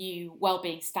new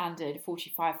wellbeing standard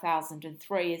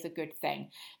 45,003 is a good thing,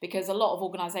 because a lot of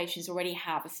organisations already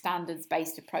have a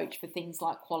standards-based approach for things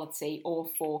like quality or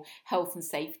for health and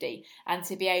safety, and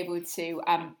to be able to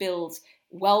build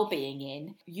wellbeing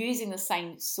in using the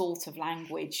same sort of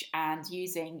language and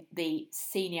using the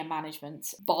senior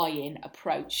management buy-in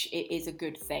approach, it is a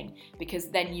good thing, because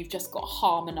then you've just got a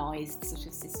harmonised sort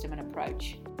of system and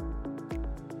approach.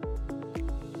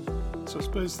 So I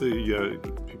suppose the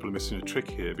people are missing a trick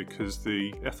here, because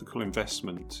the ethical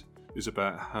investment is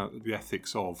about how the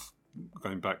ethics of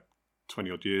going back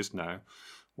 20 odd years now,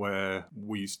 where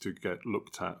we used to get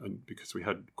looked at, and because we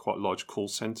had quite large call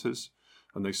centres,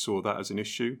 and they saw that as an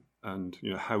issue. And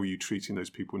how are you treating those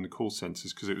people in the call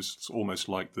centres? Because it was almost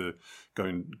like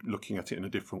looking at it in a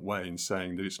different way and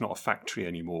saying that it's not a factory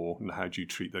anymore, and how do you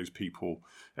treat those people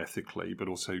ethically? But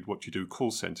also, what do you do with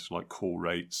call centres, like call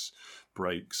rates,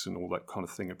 breaks, and all that kind of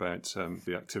thing about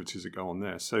the activities that go on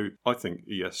there. So I think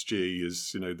ESG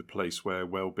is the place where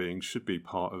wellbeing should be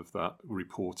part of that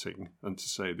reporting, and to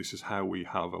say this is how we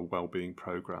have a wellbeing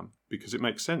programme, because it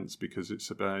makes sense, because it's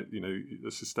about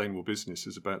a sustainable business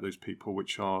is about those people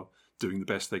which are doing the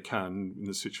best they can in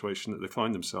the situation that they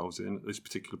find themselves in at this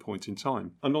particular point in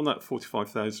time. And on that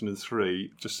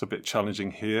 45,003, just a bit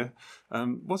challenging here,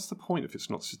 what's the point if it's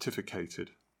not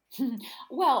certificated?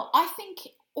 Well, I think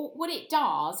what it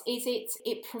does is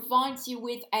it provides you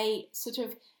with a sort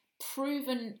of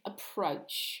proven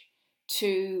approach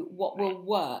to what will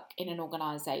work in an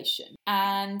organisation,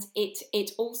 and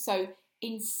it also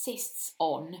insists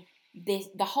on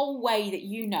the whole way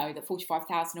that that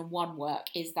 45,001 work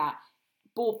is that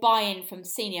buy-in from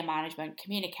senior management,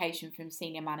 communication from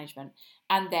senior management,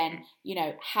 and then,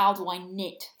 how do I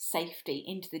knit safety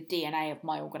into the DNA of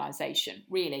my organisation,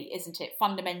 really, isn't it?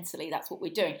 Fundamentally, that's what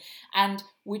we're doing. And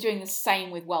we're doing the same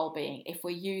with wellbeing if we're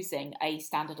using a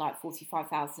standard like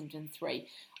 45,003.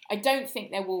 I don't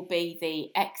think there will be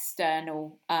the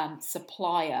external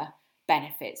supplier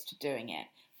benefits to doing it.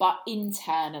 But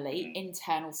internally,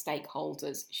 internal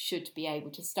stakeholders should be able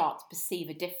to start to perceive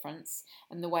a difference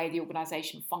in the way the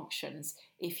organisation functions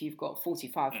if you've got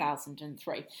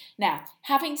 45,003. Now,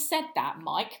 having said that,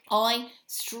 Mike, I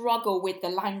struggle with the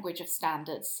language of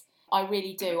standards. I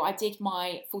really do. I did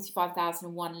my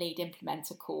 45,001 lead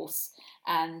implementer course,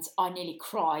 and I nearly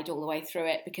cried all the way through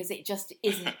it, because it just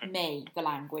isn't me, the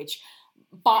language.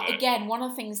 But again, one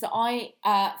of the things that I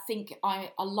think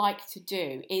I like to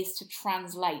do is to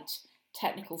translate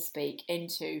technical speak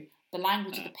into the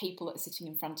language of the people that are sitting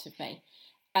in front of me.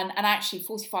 And actually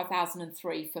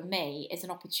 45,003 for me is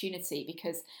an opportunity,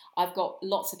 because I've got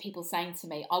lots of people saying to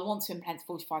me, I want to implement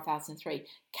 45,003.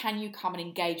 Can you come and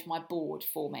engage my board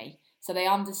for me? So they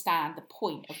understand the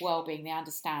point of wellbeing. They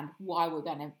understand why we're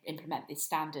going to implement this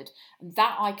standard. And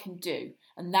that I can do.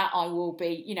 And that I will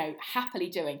be, happily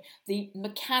doing. The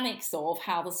mechanics of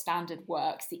how the standard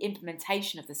works, the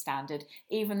implementation of the standard,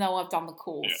 even though I've done the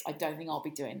course, I don't think I'll be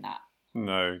doing that.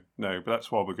 No, but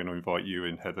that's why we're going to invite you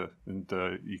in, Heather, and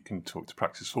you can talk to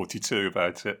Practice 42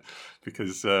 about it,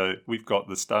 because we've got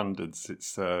the standards.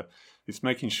 It's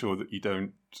making sure that you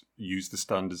don't use the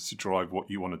standards to drive what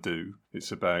you want to do.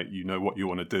 It's about what you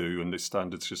want to do, and the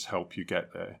standards just help you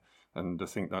get there. And I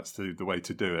think that's the way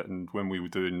to do it. And when we were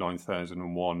doing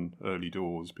 9001 early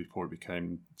doors before it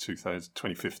became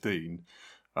 2015,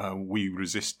 we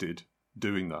resisted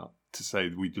doing that, to say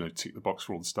we tick the box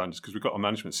for all the standards, because we've got a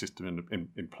management system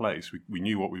in place. We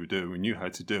knew what we were doing, we knew how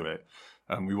to do it,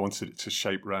 and we wanted it to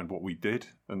shape around what we did.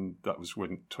 And that was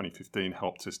when 2015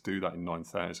 helped us do that in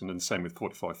 9000, and the same with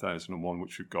 45,001,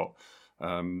 which we've got.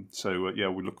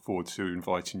 We look forward to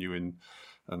inviting you in,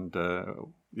 and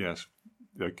yes,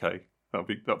 okay,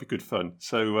 that'll be good fun.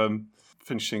 So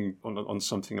finishing on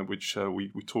something which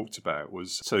we talked about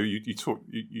was, so you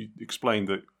explained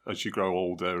that as you grow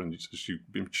older and as you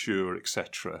mature,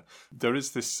 etc., there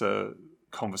is this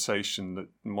conversation that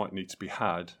might need to be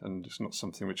had, and it's not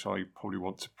something which I probably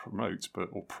want to promote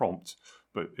or prompt,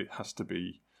 but it has to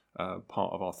be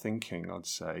part of our thinking, I'd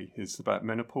say, is about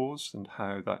menopause and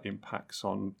how that impacts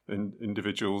on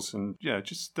individuals. And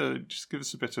just give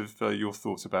us a bit of your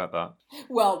thoughts about that.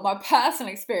 Well, my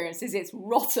personal experience is it's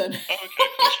rotten.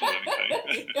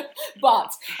 Okay.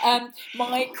 But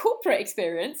my corporate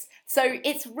experience, so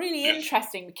it's really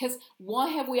interesting, because why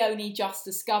have we only just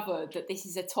discovered that this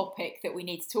is a topic that we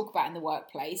need to talk about in the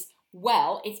workplace?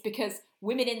 Well, it's because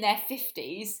women in their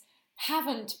 50s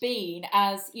haven't been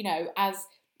as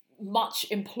much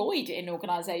employed in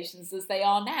organisations as they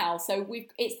are now. So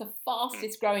it's the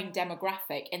fastest growing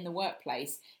demographic in the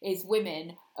workplace is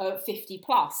women 50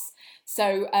 plus.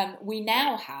 So we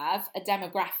now have a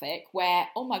demographic where,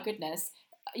 oh my goodness,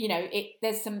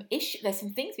 there's some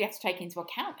things we have to take into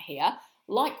account here,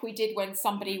 like we did when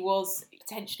somebody was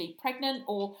potentially pregnant,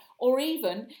 or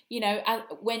even,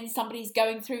 when somebody's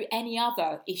going through any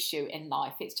other issue in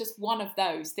life. It's just one of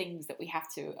those things that we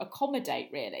have to accommodate,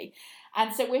 really.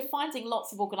 And so we're finding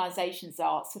lots of organisations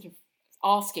are sort of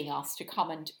asking us to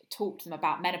come and talk to them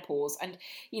about menopause. And,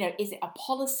 is it a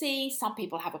policy? Some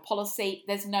people have a policy.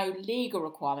 There's no legal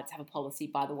requirement to have a policy,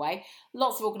 by the way.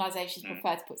 Lots of organisations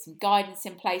prefer to put some guidance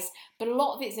in place, but a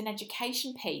lot of it's an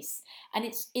education piece. And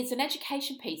it's an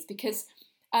education piece because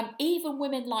even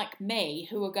women like me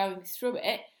who are going through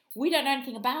it, we don't know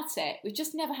anything about it. We've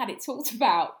just never had it talked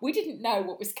about. We didn't know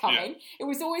what was coming. It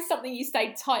was always something you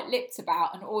stayed tight-lipped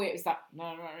about, and it was like,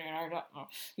 no,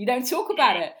 you don't talk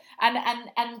about it.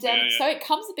 So it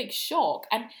comes a big shock.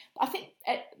 And I think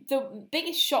the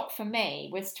biggest shock for me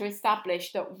was to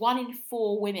establish that 1 in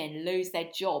 4 women lose their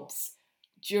jobs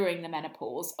during the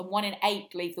menopause, and 1 in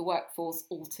 8 leave the workforce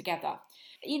altogether.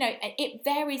 It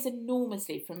varies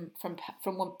enormously from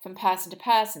person to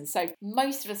person. So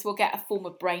most of us will get a form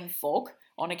of brain fog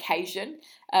on occasion.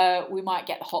 We might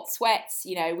get the hot sweats.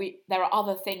 There are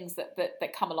other things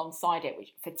that come alongside it,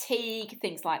 which fatigue,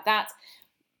 things like that.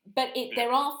 But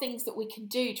there are things that we can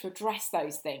do to address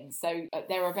those things. So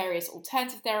there are various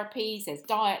alternative therapies. There's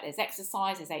diet, there's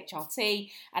exercise, there's HRT,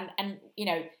 and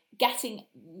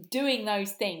doing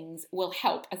those things will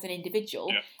help as an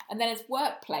individual. And then as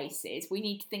workplaces, we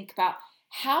need to think about,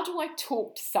 how do I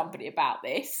talk to somebody about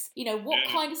this? What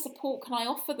kind of support can I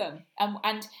offer them?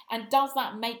 And does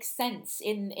that make sense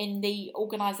in the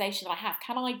organisation that I have?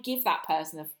 Can I give that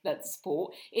person the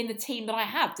support in the team that I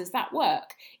have? Does that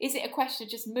work? Is it a question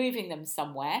of just moving them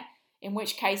somewhere, in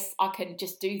which case I can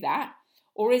just do that?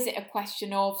 Or is it a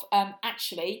question of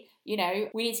actually,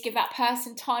 we need to give that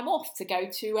person time off to go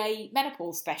to a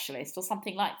menopause specialist or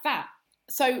something like that?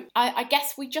 So I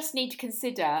guess we just need to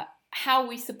consider how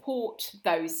we support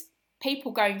those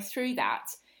people going through that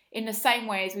in the same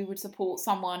way as we would support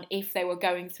someone if they were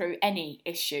going through any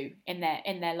issue in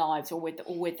their lives or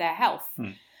with their health.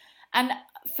 And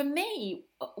for me,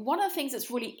 one of the things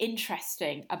that's really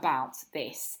interesting about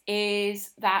this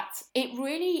is that it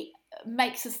really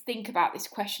makes us think about this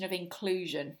question of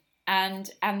inclusion and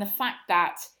the fact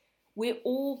that we're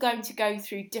all going to go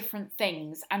through different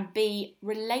things and be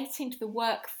relating to the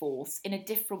workforce in a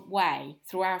different way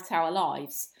throughout our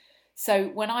lives. So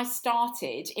when I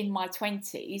started in my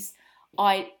 20s,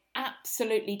 I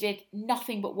absolutely did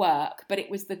nothing but work, but it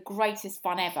was the greatest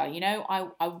fun ever. You know,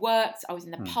 I worked, I was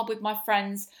in the pub with my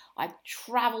friends, I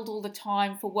travelled all the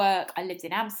time for work, I lived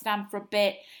in Amsterdam for a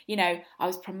bit, you know, I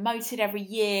was promoted every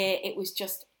year. It was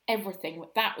just everything.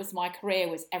 That was my career,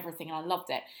 was everything, and I loved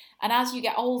it. And as you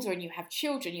get older and you have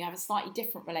children, you have a slightly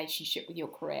different relationship with your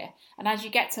career. And as you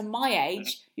get to my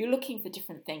age, you're looking for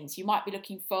different things. You might be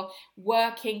looking for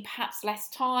working perhaps less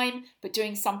time, but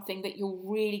doing something that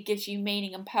really gives you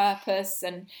meaning and purpose.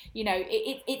 And, you know,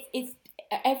 it's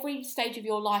at every stage of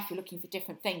your life, you're looking for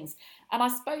different things. And I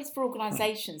suppose for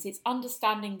organisations, it's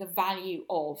understanding the value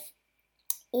of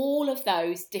all of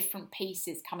those different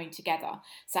pieces coming together.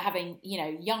 So having, you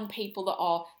know, young people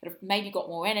that have maybe got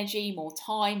more energy, more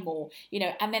time, more, you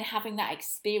know, and then having that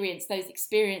experience, those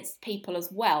experienced people as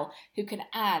well, who can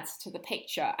add to the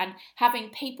picture, and having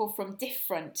people from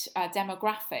different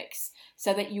demographics,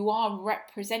 so that you are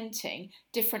representing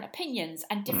different opinions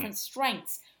and different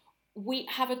strengths. We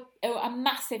have a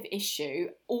massive issue,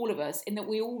 all of us, in that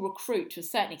we all recruit to a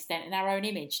certain extent in our own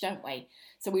image, don't we?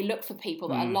 So we look for people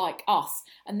that are like us,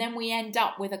 and then we end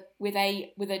up with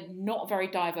a not very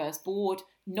diverse board,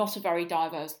 not a very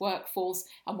diverse workforce,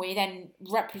 and we then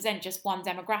represent just one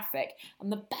demographic. And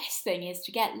the best thing is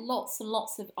to get lots and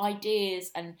lots of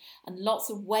ideas and lots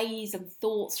of ways and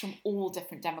thoughts from all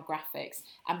different demographics,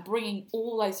 and bringing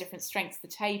all those different strengths to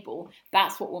the table.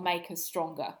 That's what will make us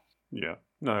stronger. Yeah,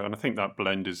 no, and I think that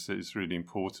blend is really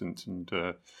important. And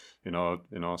in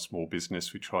our small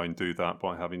business, we try and do that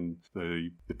by having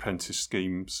the apprentice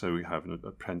scheme. So we have an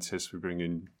apprentice, we bring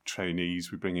in trainees,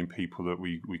 we bring in people that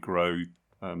we grow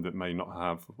that may not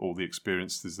have all the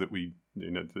experiences that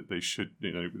that they should.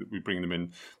 You know, we bring them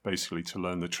in basically to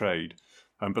learn the trade.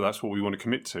 But that's what we want to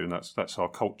commit to, and that's our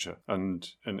culture. And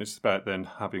it's about then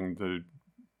having the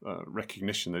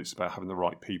recognition that it's about having the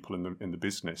right people in the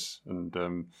business,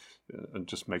 and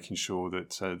just making sure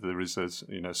that there is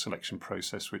a selection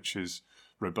process which is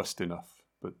robust enough.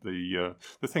 But the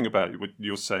thing about what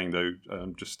you're saying, though,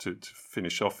 just to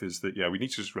finish off, is that we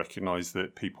need to just recognise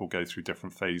that people go through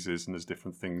different phases and there's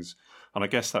different things. And I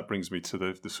guess that brings me to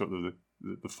the sort of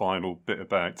the final bit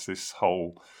about this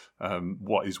whole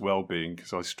what is well-being,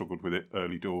 because I struggled with it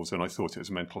early doors and I thought it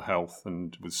was mental health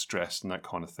and was stress and that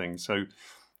kind of thing. So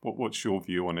what's your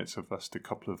view on it? So I've asked a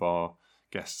couple of our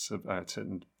guests about it,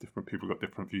 and different people got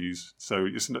different views. So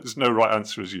there's no right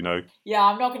answer, as you know. Yeah,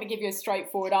 I'm not going to give you a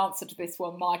straightforward answer to this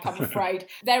one, Mike, I'm afraid.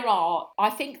 There are, I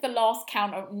think the last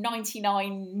count of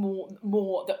 99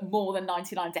 more than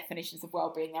 99 definitions of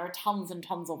well-being. There are tons and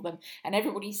tons of them, and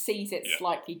everybody sees it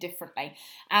slightly differently.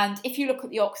 And if you look at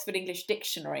the Oxford English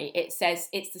Dictionary, it says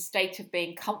it's the state of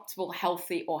being comfortable,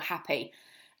 healthy, or happy.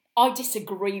 I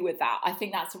disagree with that. I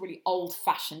think that's a really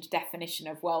old-fashioned definition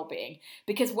of well-being,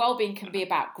 because well-being can be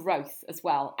about growth as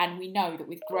well. And we know that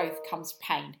with growth comes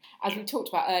pain, as we talked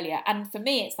about earlier. And for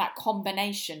me, it's that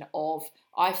combination of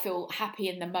I feel happy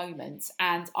in the moment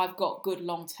and I've got good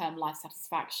long-term life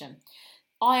satisfaction.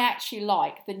 I actually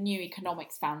like the New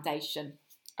Economics Foundation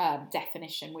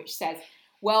definition, which says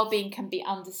well-being can be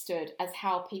understood as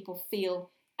how people feel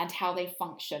and how they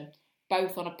function,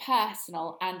 both on a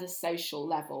personal and a social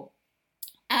level,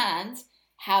 and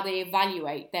how they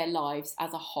evaluate their lives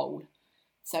as a whole.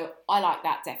 So I like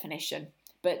that definition.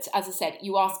 But as I said,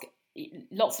 you ask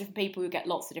lots of different people who get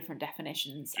lots of different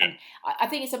definitions. And I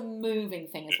think it's a moving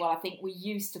thing as well. I think we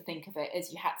used to think of it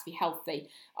as you had to be healthy.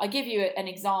 I give you an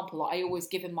example that I always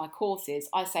give in my courses.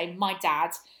 I say my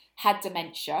dad had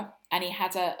dementia and he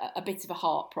had a bit of a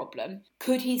heart problem.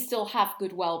 Could he still have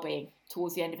good well-being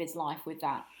towards the end of his life with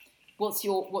that? What's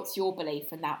your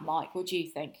belief in that, Mike? What do you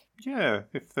think? Yeah,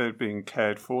 if they're being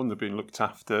cared for and they're being looked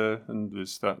after, and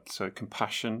there's that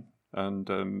compassion, and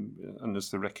there's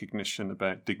the recognition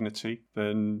about dignity,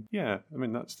 then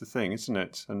that's the thing, isn't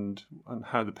it? And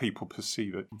how the people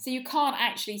perceive it. So you can't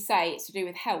actually say it's to do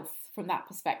with health from that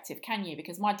perspective, can you?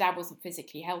 Because my dad wasn't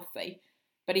physically healthy,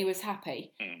 but he was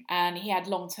happy, and he had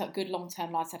good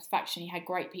long-term life satisfaction. He had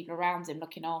great people around him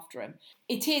looking after him.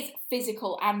 It is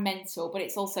physical and mental, but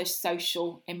it's also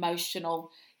social,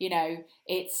 emotional. You know,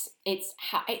 it's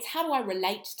how do I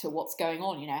relate to what's going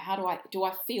on? You know, how do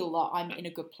I feel that I'm in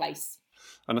a good place?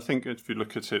 And I think if you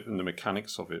look at it and the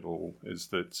mechanics of it all, is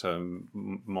that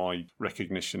my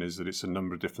recognition is that it's a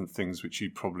number of different things which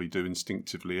you probably do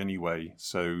instinctively anyway.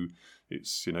 So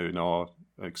it's, in our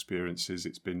experiences,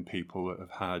 it's been people that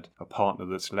have had a partner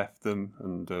that's left them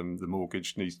and the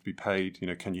mortgage needs to be paid.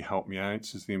 Can you help me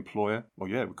out as the employer? Well,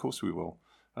 yeah, of course we will.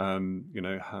 How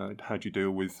do you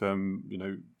deal with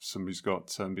somebody's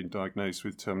got been diagnosed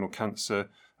with terminal cancer?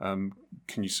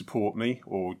 Can you support me?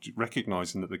 Or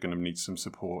recognizing that they're going to need some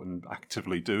support and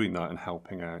actively doing that and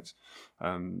helping out,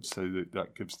 so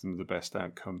that gives them the best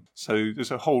outcome. So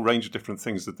there's a whole range of different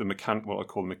things that what I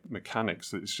call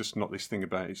mechanics. That it's just not this thing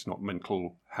about it's not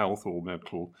mental health or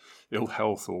mental ill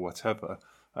health or whatever.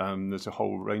 There's a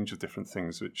whole range of different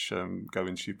things which go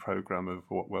into your programme of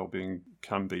what wellbeing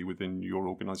can be within your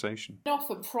organisation.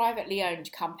 Often privately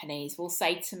owned companies will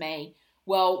say to me,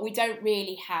 well, we don't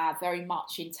really have very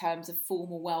much in terms of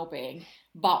formal wellbeing,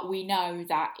 but we know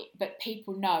that, but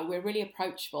people know we're really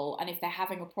approachable, and if they're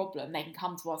having a problem, they can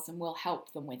come to us and we'll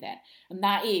help them with it. And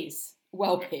that is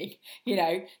wellbeing,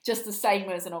 just the same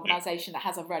as an organisation that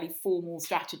has a really formal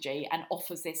strategy and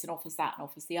offers this and offers that and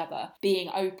offers the other.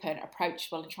 Being open,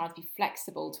 approachable, and trying to be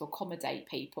flexible to accommodate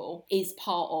people is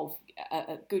part of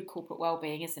a good corporate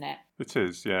wellbeing, isn't it? It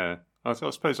is, yeah. I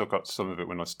suppose I got some of it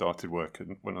when I started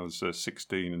working when I was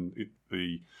 16, and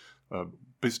the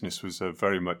business was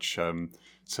very much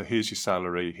so here's your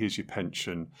salary, here's your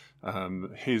pension,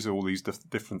 here's all these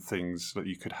different things that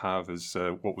you could have as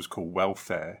what was called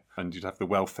welfare, and you'd have the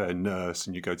welfare nurse,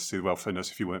 and you go to see the welfare nurse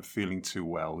if you weren't feeling too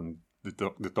well, and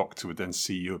the doctor would then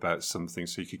see you about something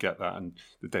so you could get that, and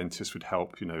the dentist would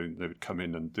help, they would come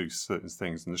in and do certain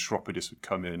things, and the chiropodist would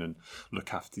come in and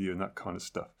look after you and that kind of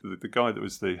stuff. The guy that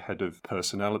was the head of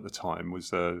personnel at the time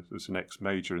was an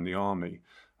ex-major in the army,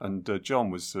 and John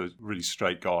was a really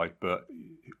straight guy, but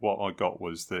what I got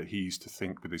was that he used to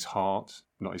think with his heart,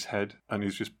 not his head, and he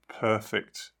was just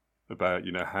perfect about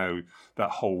how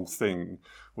that whole thing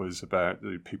was about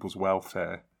the people's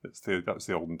welfare. That was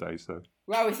the olden days, though.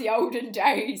 Well, it was the olden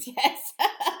days, yes.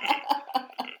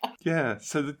 Yeah,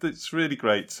 so it's really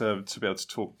great to be able to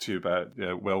talk to you about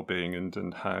well-being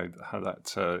and how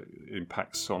that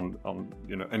impacts on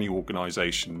any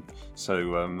organisation.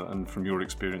 So and from your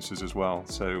experiences as well.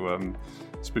 So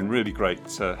it's been really great,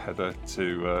 Heather,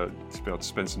 to be able to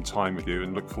spend some time with you,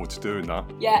 and look forward to doing that.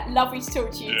 Yeah, lovely to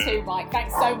talk to you too, Mike.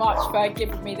 Thanks so much for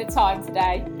giving me the time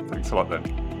today. Thanks a lot,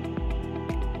 then.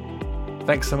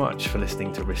 Thanks so much for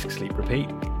listening to Risk Sleep Repeat.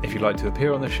 If you'd like to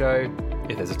appear on the show,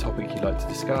 if there's a topic you'd like to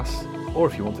discuss, or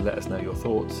if you want to let us know your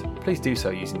thoughts, please do so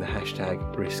using the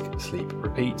hashtag Risk Sleep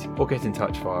Repeat, or get in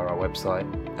touch via our website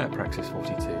at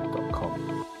praxis42.com.